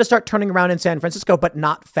begun to start turning around in San Francisco, but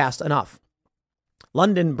not fast enough.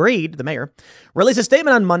 London Breed, the mayor, released a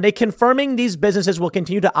statement on Monday confirming these businesses will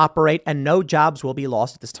continue to operate and no jobs will be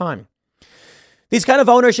lost at this time. These kind of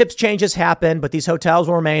ownership changes happen, but these hotels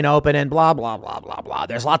will remain open and blah, blah, blah, blah, blah.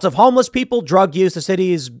 There's lots of homeless people, drug use. The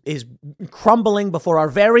city is crumbling before our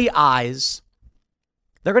very eyes.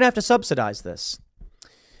 They're going to have to subsidize this.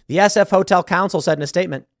 The SF Hotel Council said in a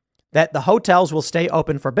statement that the hotels will stay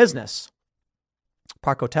open for business.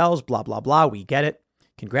 Park Hotels, blah, blah, blah. We get it.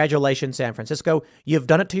 Congratulations, San Francisco. You've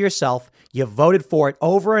done it to yourself. You've voted for it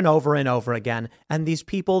over and over and over again. And these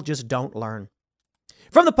people just don't learn.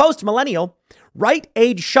 From the Post Millennial, Rite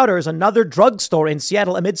Aid shutters another drugstore in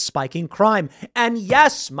Seattle amid spiking crime. And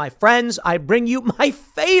yes, my friends, I bring you my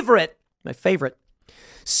favorite.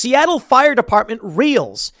 Seattle Fire Department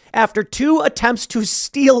reels after 2 attempts to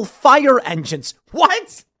steal fire engines.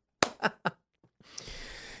 What?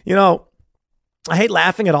 I hate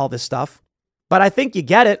laughing at all this stuff, but I think you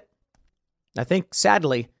get it. I think,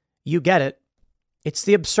 sadly, you get it. It's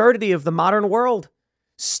the absurdity of the modern world.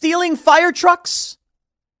 Stealing fire trucks?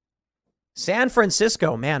 San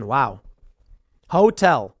Francisco, man, wow.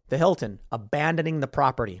 Hotel, the Hilton, abandoning the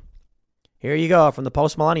property. Here you go from the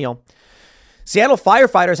Post Millennial. Seattle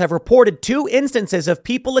firefighters have reported 2 instances of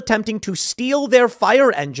people attempting to steal their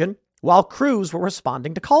fire engine while crews were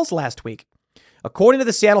responding to calls last week. According to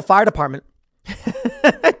the Seattle Fire Department,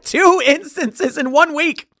 2 instances in 1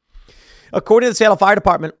 week. According to the Seattle Fire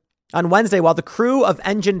Department, on Wednesday, while the crew of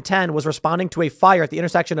Engine 10 was responding to a fire at the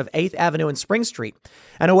intersection of 8th Avenue and Spring Street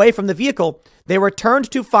and away from the vehicle, they returned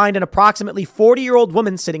to find an approximately 40-year-old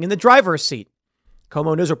woman sitting in the driver's seat.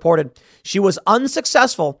 Como News reported she was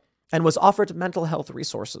unsuccessful and was offered mental health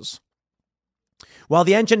resources. While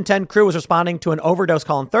the Engine 10 crew was responding to an overdose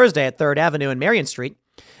call on Thursday at 3rd Avenue and Marion Street,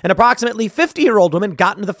 an approximately 50-year-old woman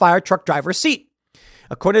got into the fire truck driver's seat.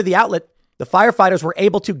 According to the outlet, the firefighters were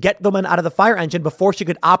able to get the woman out of the fire engine before she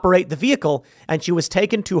could operate the vehicle, and she was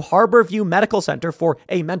taken to Harborview Medical Center for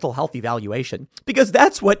a mental health evaluation, because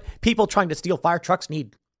that's what people trying to steal fire trucks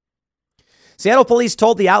need. Seattle police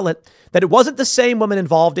told the outlet that it wasn't the same woman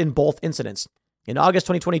involved in both incidents. In August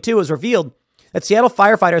 2022, it was revealed that Seattle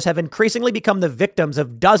firefighters have increasingly become the victims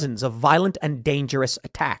of dozens of violent and dangerous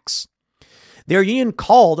attacks. Their union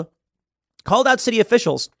called out city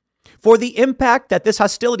officials for the impact that this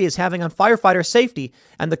hostility is having on firefighter safety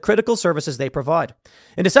and the critical services they provide.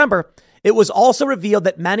 In December, it was also revealed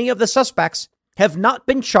that many of the suspects have not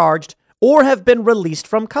been charged or have been released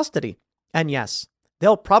from custody. And yes,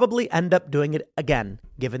 they'll probably end up doing it again,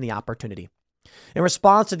 given the opportunity. In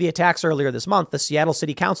response to the attacks earlier this month, the Seattle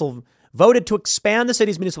City Council voted to expand the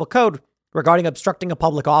city's municipal code regarding obstructing a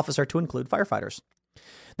public officer to include firefighters.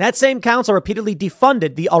 That same council repeatedly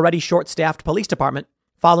defunded the already short-staffed police department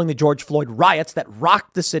following the George Floyd riots that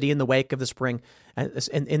rocked the city in the wake of the spring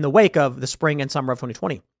and summer of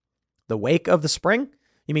 2020. The wake of the spring?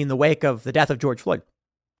 You mean the wake of the death of George Floyd?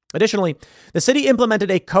 Additionally, the city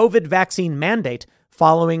implemented a COVID vaccine mandate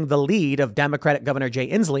following the lead of Democratic Governor Jay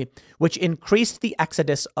Inslee, which increased the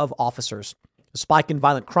exodus of officers. A spike in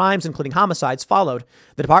violent crimes, including homicides, followed.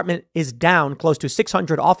 The department is down close to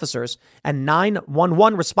 600 officers, and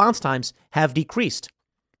 911 response times have decreased.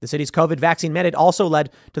 The city's COVID vaccine mandate also led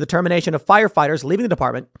to the termination of firefighters leaving the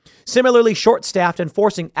department, similarly short-staffed and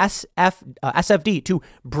forcing SFD to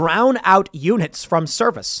brown out units from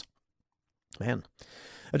service. Man.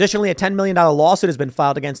 Additionally, a $10 million lawsuit has been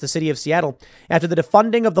filed against the city of Seattle after the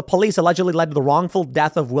defunding of the police allegedly led to the wrongful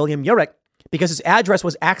death of William Urich because his address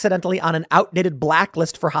was accidentally on an outdated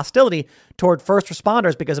blacklist for hostility toward first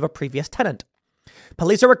responders because of a previous tenant.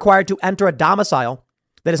 Police are required to enter a domicile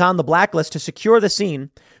that is on the blacklist to secure the scene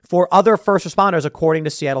for other first responders, according to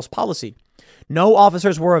Seattle's policy. No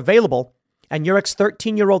officers were available, and Urich's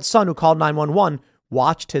 13-year-old son, who called 911,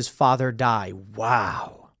 watched his father die.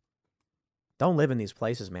 Wow. Don't live in these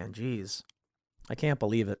places, man. Jeez. I can't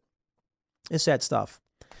believe it. It's sad stuff.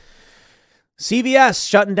 CVS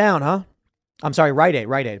shutting down, huh? I'm sorry, Rite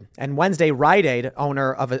Aid. And Wednesday, Rite Aid,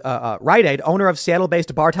 owner of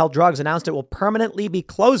Seattle-based Bartell Drugs, announced it will permanently be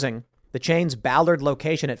closing the chain's Ballard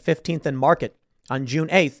location at 15th and Market on June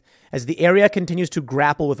 8th as the area continues to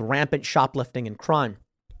grapple with rampant shoplifting and crime.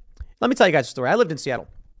 Let me tell you guys a story. I lived in Seattle,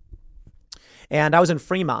 and I was in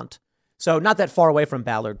Fremont, so not that far away from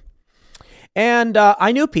Ballard. And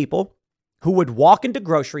I knew people who would walk into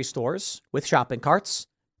grocery stores with shopping carts,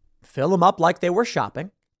 fill them up like they were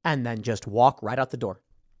shopping, and then just walk right out the door.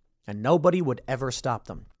 And nobody would ever stop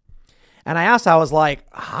them. And I asked, I was like,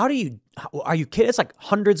 are you kidding? It's like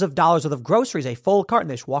hundreds of dollars worth of groceries, a full cart, and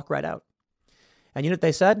they just walk right out. And you know what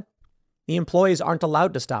they said? The employees aren't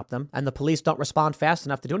allowed to stop them, and the police don't respond fast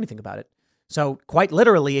enough to do anything about it. So quite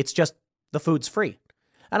literally, it's just the food's free.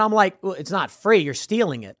 And I'm like, well, it's not free. You're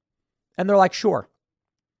stealing it. And they're like, sure.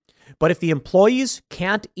 But if the employees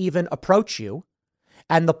can't even approach you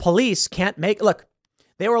and the police can't look,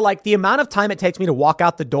 they were like, the amount of time it takes me to walk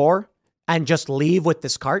out the door and just leave with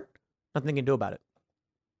this cart, nothing they can do about it.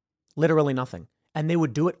 Literally nothing. And they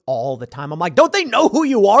would do it all the time. I'm like, don't they know who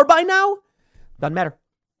you are by now? Doesn't matter.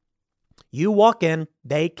 You walk in,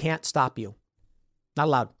 they can't stop you. Not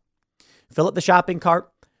allowed. Fill up the shopping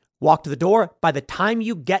cart, walk to the door. By the time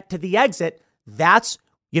you get to the exit,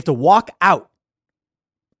 you have to walk out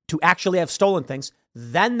to actually have stolen things.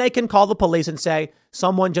 Then they can call the police and say,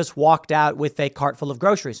 someone just walked out with a cart full of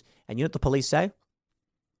groceries. And you know what the police say?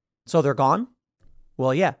 So they're gone?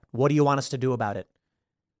 Well, yeah. What do you want us to do about it?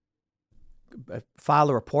 File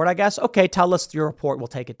a report, I guess. Okay, tell us your report. We'll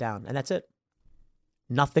take it down. And that's it.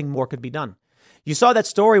 Nothing more could be done. You saw that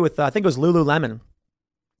story with, I think it was Lululemon.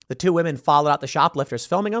 The two women followed out the shoplifters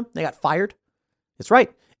filming them. They got fired. That's right.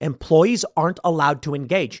 Employees aren't allowed to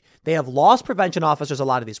engage. They have loss prevention officers a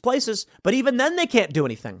lot of these places, but even then they can't do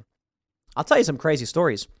anything. I'll tell you some crazy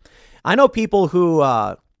stories. I know people who,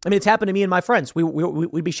 it's happened to me and my friends.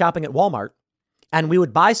 We'd be shopping at Walmart and we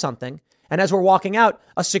would buy something. And as we're walking out,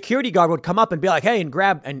 a security guard would come up and be like, hey, and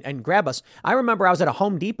grab us. I remember I was at a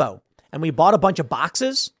Home Depot and we bought a bunch of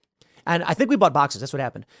boxes. And I think we bought boxes. That's what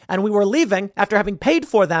happened. And we were leaving after having paid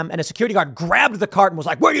for them. And a security guard grabbed the cart and was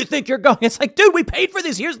like, where do you think you're going? It's like, dude, we paid for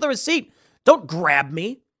these. Here's the receipt. Don't grab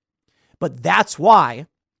me. But that's why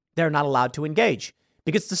they're not allowed to engage,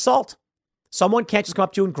 because it's assault. Someone can't just come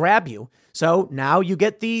up to you and grab you. So now you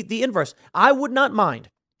get the inverse. I would not mind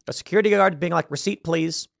a security guard being like, receipt,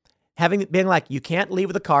 please. Being like, you can't leave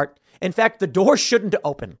with a cart. In fact, the door shouldn't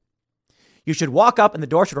open. You should walk up and the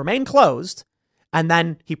door should remain closed. And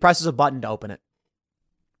then he presses a button to open it.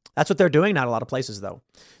 That's what they're doing now at a lot of places, though.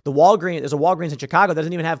 There's a Walgreens in Chicago that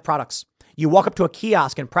doesn't even have products. You walk up to a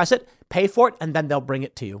kiosk and press it, pay for it, and then they'll bring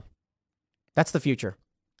it to you. That's the future.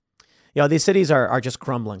 These cities are just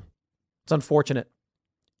crumbling. It's unfortunate.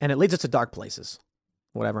 And it leads us to dark places.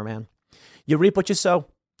 Whatever, man. You reap what you sow.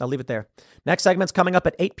 I'll leave it there. Next segment's coming up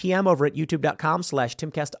at 8 p.m. over at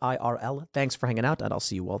youtube.com/TimcastIRL. Thanks for hanging out, and I'll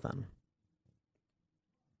see you all then.